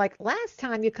something like, last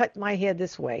time you cut my hair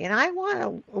this way, and I want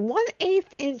a 1/8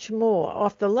 inch more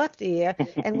off the left ear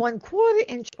and 1/4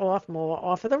 inch off more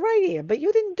off of the right ear. But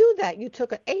you didn't do that. You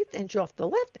took 1/8 inch off the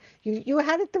left. You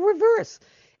had it the reverse.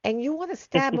 And you want to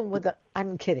stab them with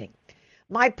I'm kidding.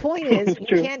 My point is, you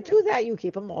can't do that. You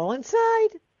keep them all inside.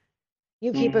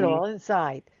 You keep it all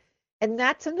inside. And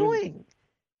that's annoying.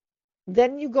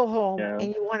 Then you go home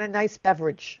and you want a nice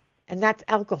beverage. And that's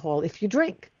alcohol if you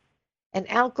drink. And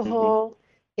alcohol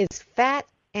is fat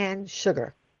and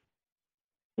sugar.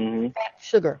 Fat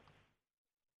sugar.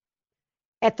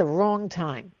 At the wrong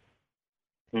time.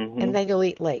 And then you'll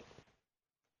eat late.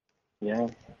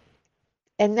 And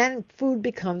then food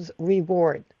becomes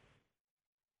reward.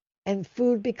 And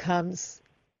food becomes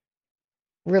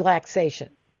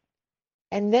relaxation.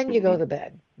 And then you go to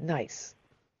bed. Nice.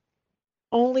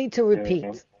 Only to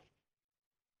repeat.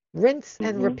 Rinse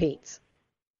and repeat.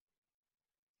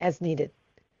 As needed.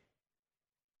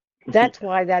 That's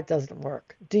why that doesn't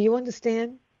work. Do you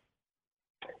understand?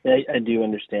 Yeah, I do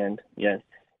understand. Yes.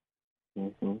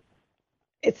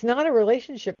 It's not a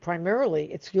relationship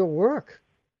primarily, it's your work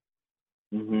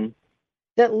Mhm.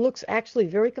 that looks actually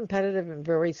very competitive and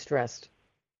very stressed.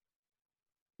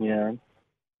 Yeah.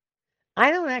 I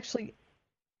don't actually,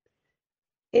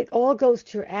 it all goes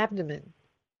to your abdomen.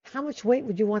 How much weight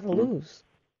would you want to Mhm. lose?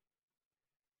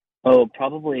 Oh,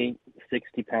 probably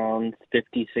 60 pounds,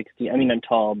 50, 60. I mean, I'm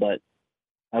tall, but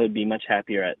I would be much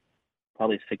happier at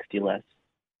probably 60 less.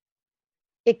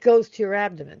 It goes to your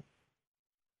abdomen.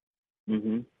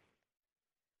 Mhm.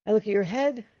 I look at your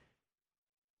head,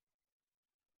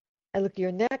 I look at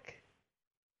your neck,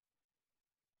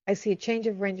 I see a change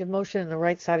of range of motion in the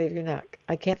right side of your neck.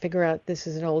 I can't figure out this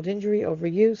is an old injury,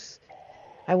 overuse.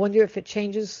 I wonder if it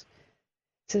changes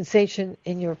sensation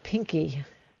in your pinky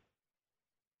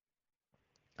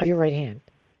of your right hand.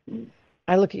 Mhm.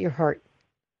 I look at your heart.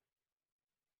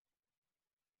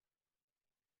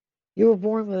 You were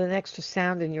born with an extra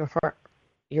sound in your heart.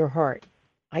 Your heart.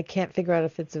 I can't figure out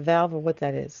if it's a valve or what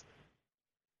that is.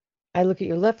 I look at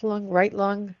your left lung, right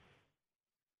lung.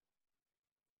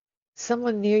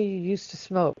 Someone near you used to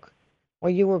smoke, or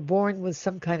you were born with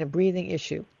some kind of breathing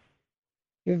issue.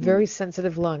 You have very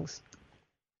sensitive lungs.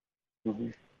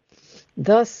 Mhm.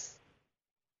 Thus,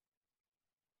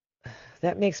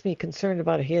 that makes me concerned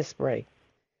about a hairspray.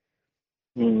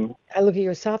 Mhm. I look at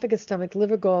your esophagus, stomach,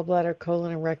 liver, gallbladder,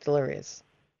 colon, and rectal areas.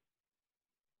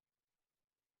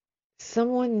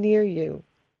 Someone near you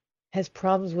has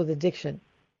problems with addiction,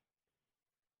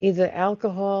 either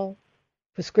alcohol,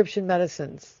 prescription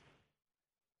medicines,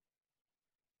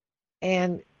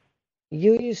 and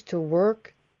you used to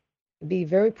work, be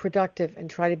very productive, and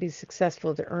try to be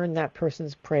successful to earn that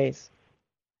person's praise.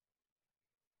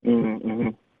 Mhm.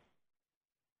 Mhm.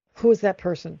 Who is that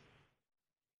person?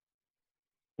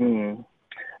 Mhm.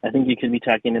 I think you could be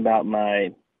talking about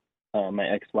my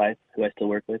ex-wife, who I still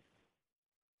work with.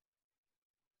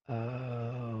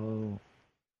 Oh.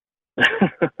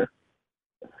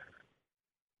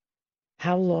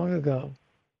 How long ago?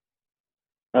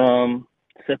 um,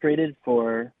 Separated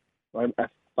for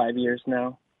 5 years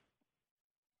now.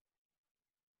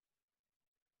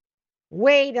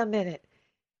 Wait a minute.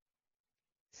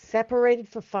 Separated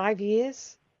for 5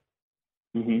 years?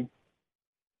 Mhm.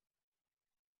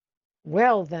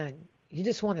 Well, then, you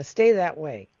just want to stay that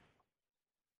way.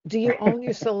 Do you own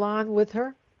your salon with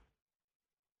her?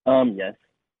 Yes.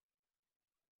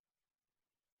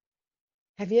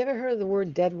 Have you ever heard of the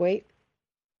word dead weight?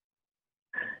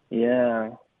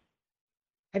 Yeah.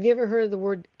 Have you ever heard of the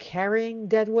word carrying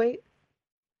dead weight?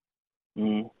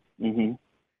 Mhm. Mhm.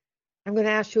 I'm going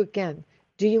to ask you again.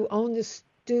 Do you own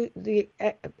the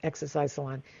exercise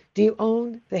salon? Do you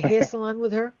own the hair salon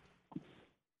with her?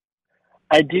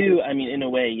 I do. I mean, in a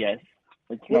way, yes.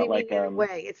 It's What do not you mean like in a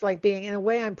way? It's like being in a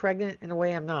way I'm pregnant, in a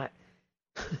way I'm not.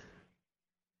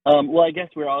 Well, I guess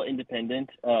we're all independent,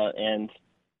 and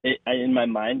in my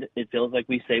mind, it feels like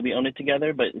we say we own it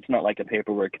together, but it's not like a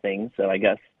paperwork thing. So I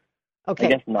Okay.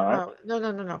 guess not.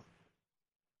 No.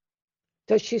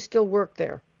 Does she still work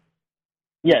there?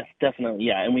 Yes, definitely.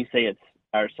 Yeah, and we say it's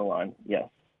our salon. Yes.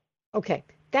 Okay.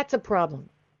 That's a problem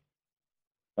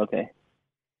Okay.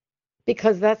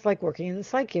 because that's like working in the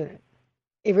psych unit.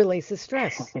 It releases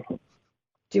stress. Do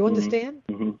you Mhm. understand?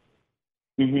 Mhm.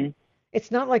 Mhm. It's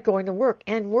not like going to work.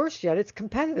 And worse yet, it's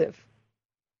competitive.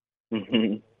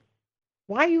 Mhm.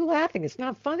 Why are you laughing? It's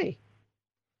not funny.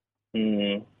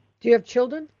 Mhm. Do you have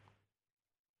children?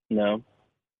 No.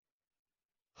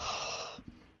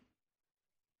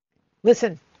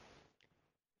 Listen,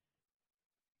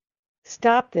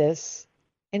 stop this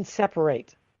and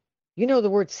separate. You know the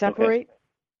word Okay. separate?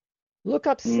 Look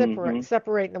up Mhm.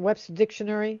 separate in the Webster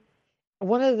Dictionary.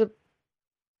 One of the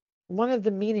one of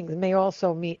the meanings may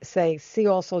also say see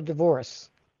also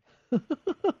divorce. Do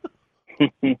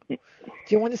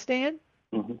you understand?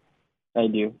 Mhm. I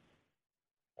do.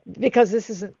 Because this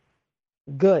isn't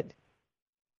good.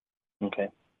 Okay.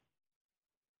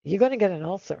 You're going to get an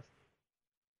ulcer.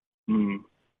 Mm.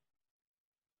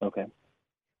 Okay.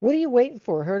 What are you waiting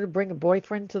for? Her to bring a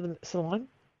boyfriend to the salon?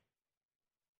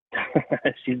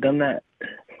 She's done that.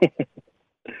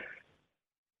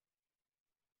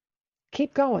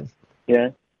 Keep going.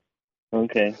 Yeah.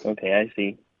 Okay. Okay. I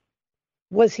see.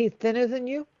 Was he thinner than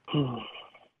you?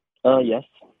 Yes.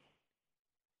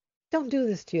 Don't do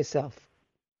this to yourself.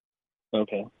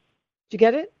 Okay. Did you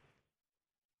get it?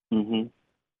 Mhm.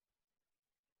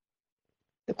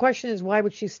 The question is, why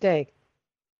would she stay?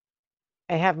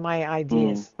 I have my Mm.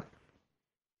 ideas.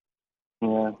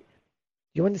 Yeah.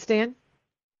 You understand?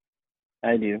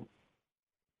 I do.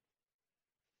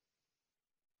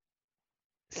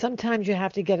 Sometimes you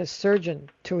have to get a surgeon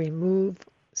to remove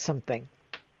something.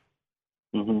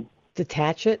 Mhm.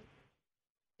 detach it.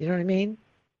 You know what I mean?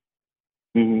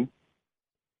 Mm-hmm.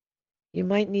 You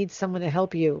might need someone to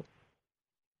help you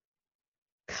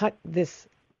cut this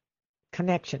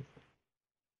connection.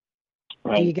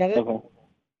 Right. Do you get it? Okay.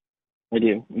 I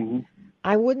do. Mm-hmm.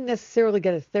 I wouldn't necessarily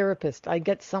get a therapist. I'd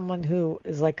get someone who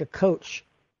is like a coach.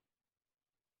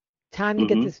 Time to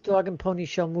get Mm-hmm. this dog and pony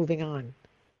show moving on.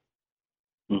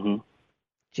 Mm-hmm.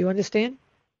 Do you understand?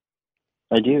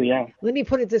 I do, yeah. Let me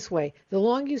put it this way. The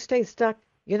longer you stay stuck,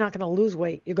 you're not going to lose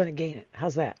weight. You're going to gain it.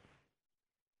 How's that?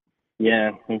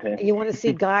 Yeah, okay. And you want to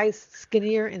see guys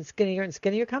skinnier and skinnier and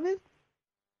skinnier come in?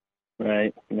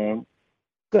 Right, no.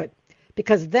 Good.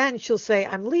 Because then she'll say,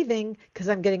 I'm leaving because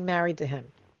I'm getting married to him.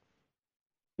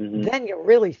 Mm-hmm. Then you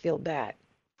really feel bad.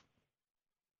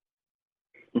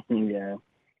 Yeah.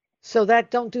 So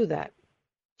don't do that.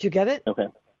 Do you get it? Okay.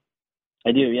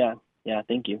 I do, yeah. Yeah,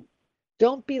 thank you.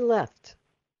 Don't be left.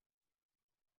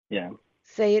 Yeah.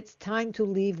 Say it's time to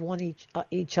leave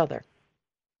each other.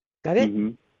 Got it? Mm-hmm.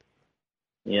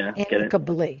 Yeah, get it.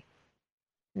 Amicably.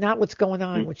 Not what's going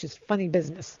on, Mm-hmm. which is funny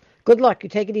business. Good luck. You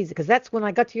take it easy, because that's when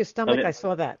I got to your stomach, Okay. I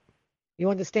saw that. You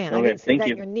understand? I Okay, didn't see thank that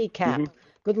you. in your kneecap. Mm-hmm.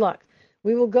 Good luck.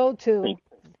 We will go to Thank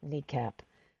kneecap.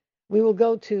 We will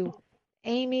go to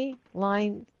Amy,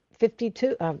 line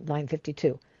 52. Line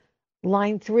 52.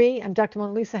 Line 3. I'm Dr.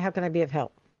 Mona Lisa. How can I be of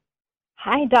help?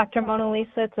 Hi, Dr. Mona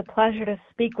Lisa. It's a pleasure to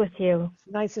speak with you.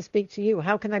 It's nice to speak to you.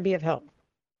 How can I be of help?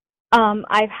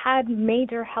 I've had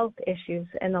major health issues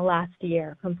in the last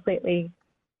year, completely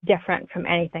different from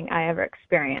anything I ever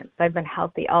experienced. I've been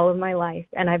healthy all of my life,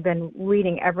 and I've been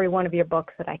reading every one of your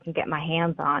books that I can get my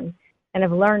hands on, and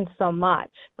I've learned so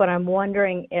much. But I'm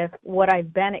wondering if what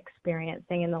I've been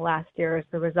experiencing in the last year is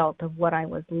the result of what I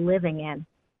was living in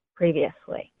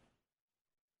previously.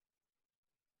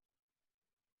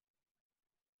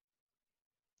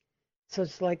 So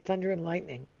it's like thunder and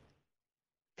lightning.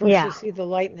 First Yeah. you see the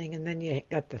lightning, and then you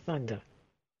got the thunder.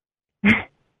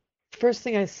 First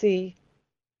thing I see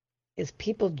is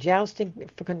people jousting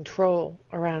for control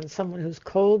around someone who's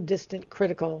cold, distant,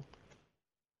 critical,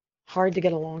 hard to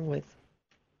get along with.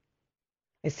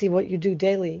 I see what you do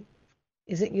daily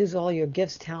isn't use all your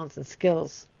gifts, talents, and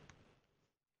skills.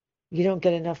 You don't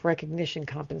get enough recognition,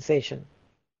 compensation.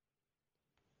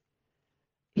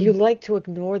 You like to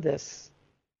ignore this.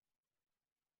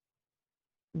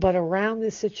 But around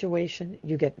this situation,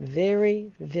 you get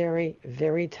very, very,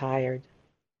 very tired.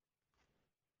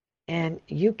 And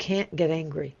you can't get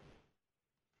angry.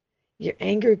 Your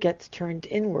anger gets turned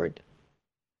inward.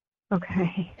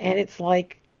 Okay. And it's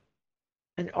like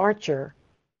an archer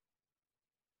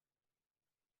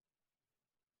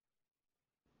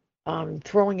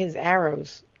throwing his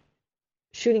arrows,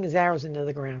 shooting his arrows into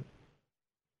the ground.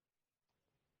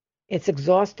 It's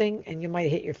exhausting, and you might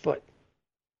hit your foot.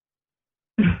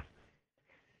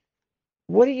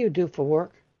 What do you do for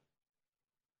work?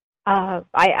 I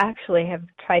actually have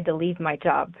tried to leave my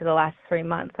job for the last 3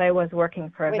 months. I was working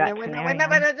for a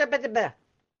veterinarian.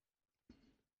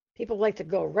 People like to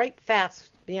go right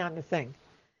fast beyond the thing.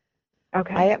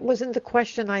 Okay. That wasn't the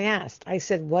question I asked. I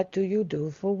said, what do you do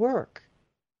for work?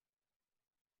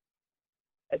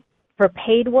 For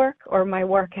paid work or my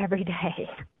work every day?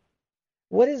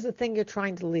 What is the thing you're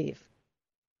trying to leave?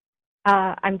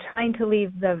 I'm trying to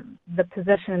leave the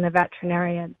position in the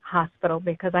veterinarian hospital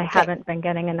because I haven't been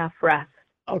getting enough rest.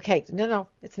 Okay. No,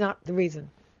 it's not the reason.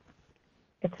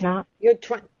 It's not? You're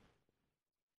trying.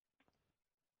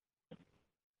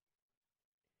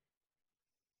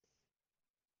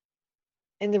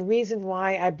 And the reason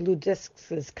why I blew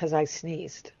discs is because I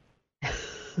sneezed.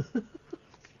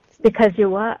 Because you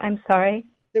what? I'm sorry?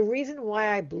 The reason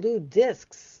why I blew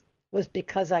discs was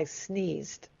because I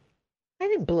sneezed. I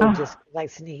didn't blow discs because I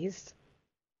sneezed.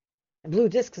 I blew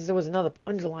discs because there was another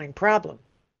underlying problem.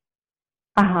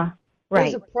 Right.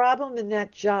 There's a problem in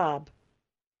that job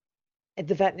at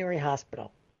the veterinary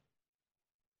hospital.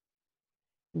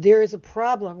 There is a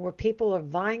problem where people are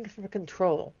vying for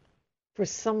control for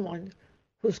someone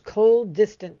who's cold,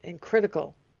 distant, and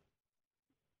critical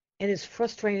and is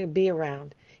frustrating to be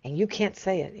around, and you can't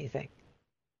say anything.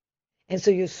 And so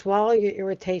you swallow your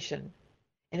irritation,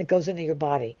 and it goes into your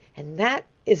body. And that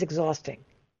is exhausting,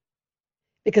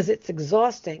 because it's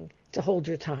exhausting to hold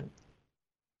your tongue.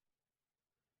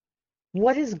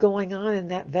 What is going on in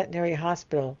that veterinary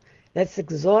hospital that's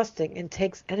exhausting and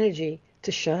takes energy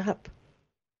to shut up?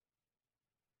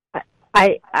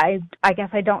 I guess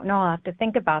I don't know. I'll have to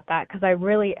think about that because I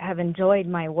really have enjoyed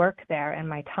my work there and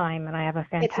my time, and I have a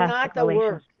fantastic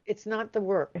relationship. It's not the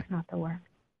work. It's not the work.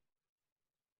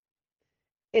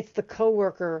 It's the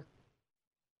coworker.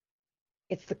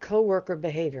 It's the coworker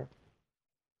behavior.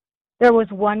 There was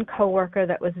one coworker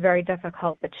that was very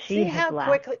difficult, but she had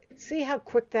left. See how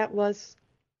quick that was?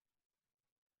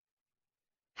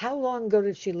 How long ago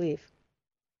did she leave?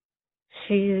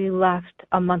 She left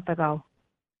a month ago.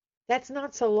 That's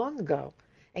not so long ago.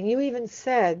 And you even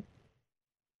said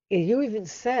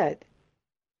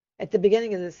at the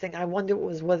beginning of this thing, I wonder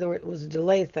whether it was a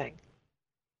delay thing.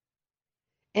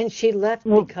 And she left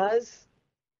because?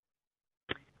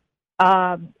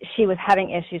 She was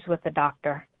having issues with the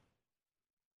doctor.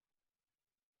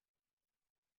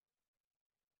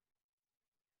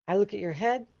 I look at your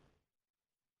head.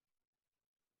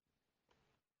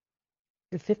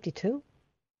 You're 52?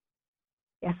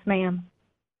 Yes, ma'am.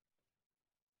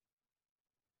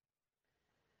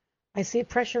 I see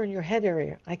pressure in your head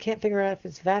area. I can't figure out if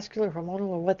it's vascular, hormonal,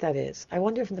 or what that is. I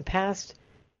wonder if in the past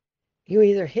you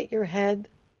either hit your head,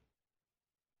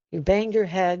 you banged your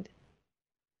head,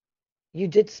 you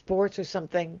did sports or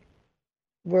something,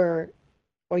 or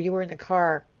you were in a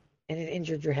car and it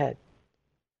injured your head.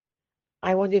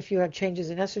 I wonder if you have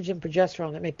changes in estrogen,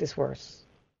 progesterone that make this worse.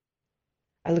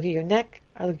 I look at your neck,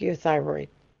 I look at your thyroid.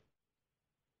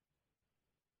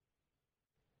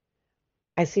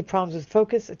 I see problems with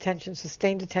focus, attention,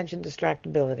 sustained attention,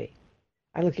 distractibility.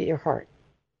 I look at your heart.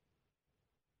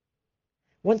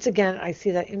 Once again, I see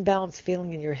that imbalanced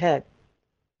feeling in your head.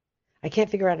 I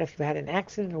can't figure out if you had an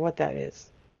accident or what that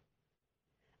is.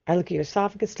 I look at your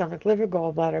esophagus, stomach, liver,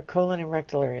 gallbladder, colon, and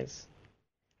rectal areas.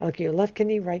 I look at your left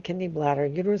kidney, right kidney, bladder,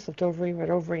 uterus, left ovary,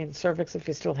 right ovary, and cervix if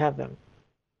you still have them.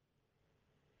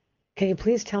 Can you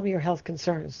please tell me your health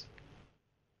concerns?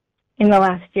 In the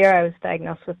last year, I was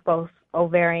diagnosed with both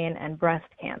ovarian and breast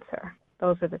cancer.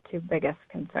 Those are the two biggest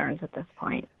concerns at this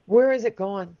point. Where is it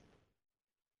going?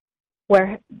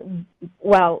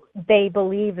 Well, they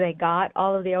believe they got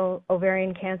all of the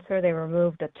ovarian cancer. They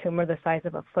removed a tumor the size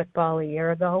of a football a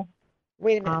year ago.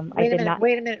 Wait a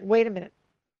minute.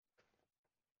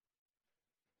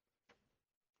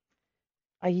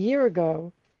 A year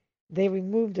ago, they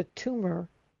removed a tumor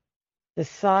the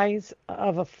size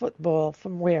of a football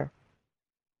from where?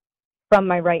 From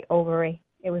my right ovary.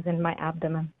 It was in my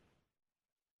abdomen.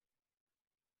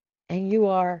 And you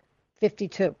are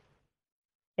 52?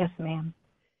 Yes, ma'am.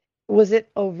 Was it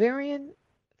ovarian,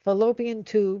 fallopian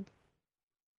tube,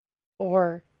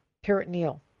 or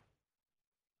peritoneal?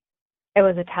 It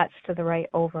was attached to the right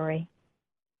ovary.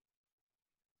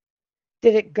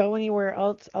 Did it go anywhere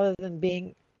else other than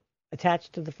being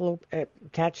attached to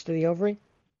the ovary?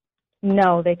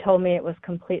 No, they told me it was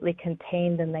completely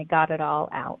contained and they got it all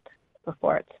out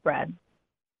before it spread.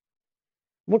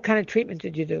 What kind of treatment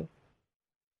did you do?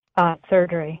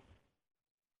 Surgery.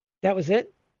 That was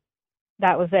it?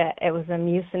 That was it. It was a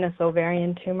mucinous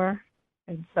ovarian tumor.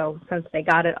 And so since they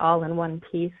got it all in one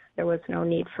piece, there was no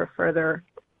need for further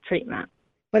treatment.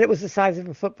 But it was the size of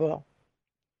a football?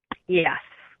 Yes.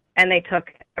 And they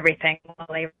took everything while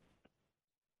they...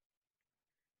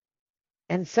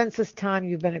 And since this time,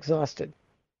 you've been exhausted?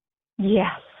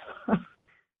 Yes.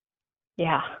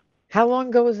 Yeah. How long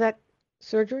ago was that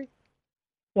surgery?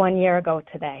 1 year ago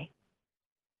today.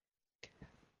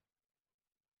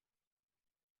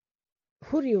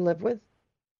 Who do you live with?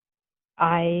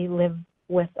 I live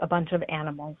with a bunch of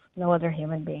animals, no other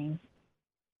human beings.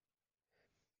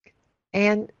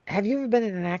 And have you ever been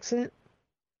in an accident?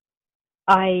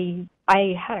 I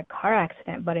had a car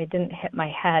accident, but I didn't hit my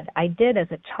head. I did, as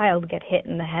a child, get hit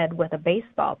in the head with a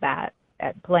baseball bat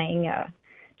at playing a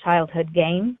childhood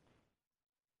game.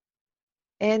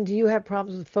 And do you have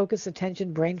problems with focus,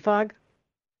 attention, brain fog?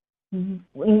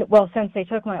 Mm-hmm. Well, since they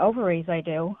took my ovaries, I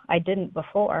do. I didn't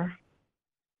before.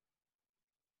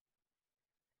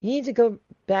 You need to go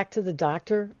back to the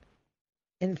doctor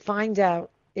and find out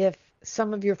if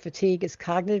some of your fatigue is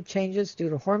cognitive changes due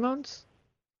to hormones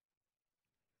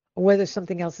or whether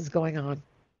something else is going on.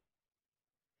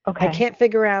 Okay. I can't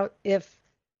figure out if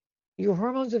your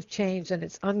hormones have changed and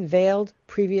it's unveiled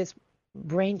previous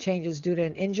brain changes due to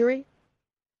an injury,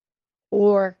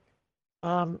 or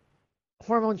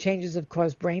hormone changes have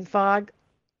caused brain fog,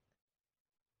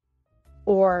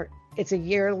 or it's a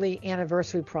yearly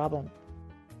anniversary problem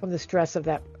from the stress of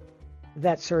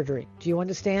that surgery. Do you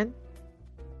understand?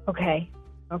 Okay.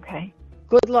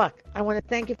 Good luck. I want to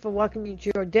thank you for welcoming me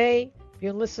to your day.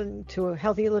 You're listening to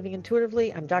Healthy Living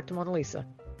Intuitively. I'm Dr. Mona Lisa.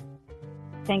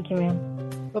 Thank you,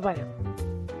 ma'am. Bye-bye now.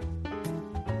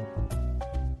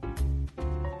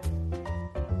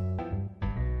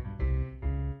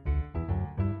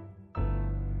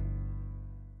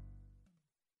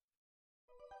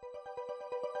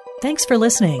 Thanks for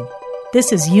listening.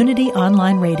 This is Unity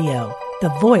Online Radio, the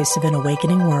voice of an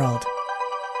awakening world.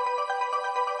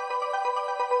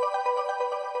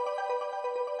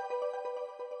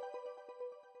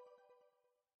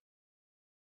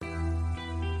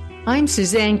 I'm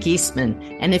Suzanne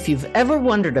Geisman, and if you've ever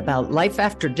wondered about life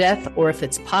after death or if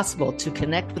it's possible to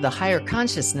connect with a higher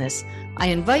consciousness, I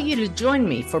invite you to join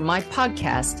me for my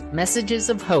podcast, Messages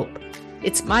of Hope.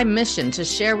 It's my mission to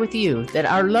share with you that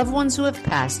our loved ones who have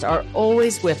passed are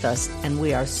always with us, and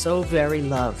we are so very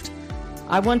loved.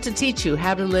 I want to teach you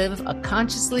how to live a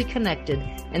consciously connected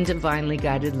and divinely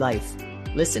guided life.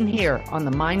 Listen here on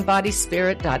the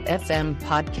MindBodySpirit.fm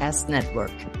podcast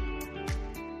network.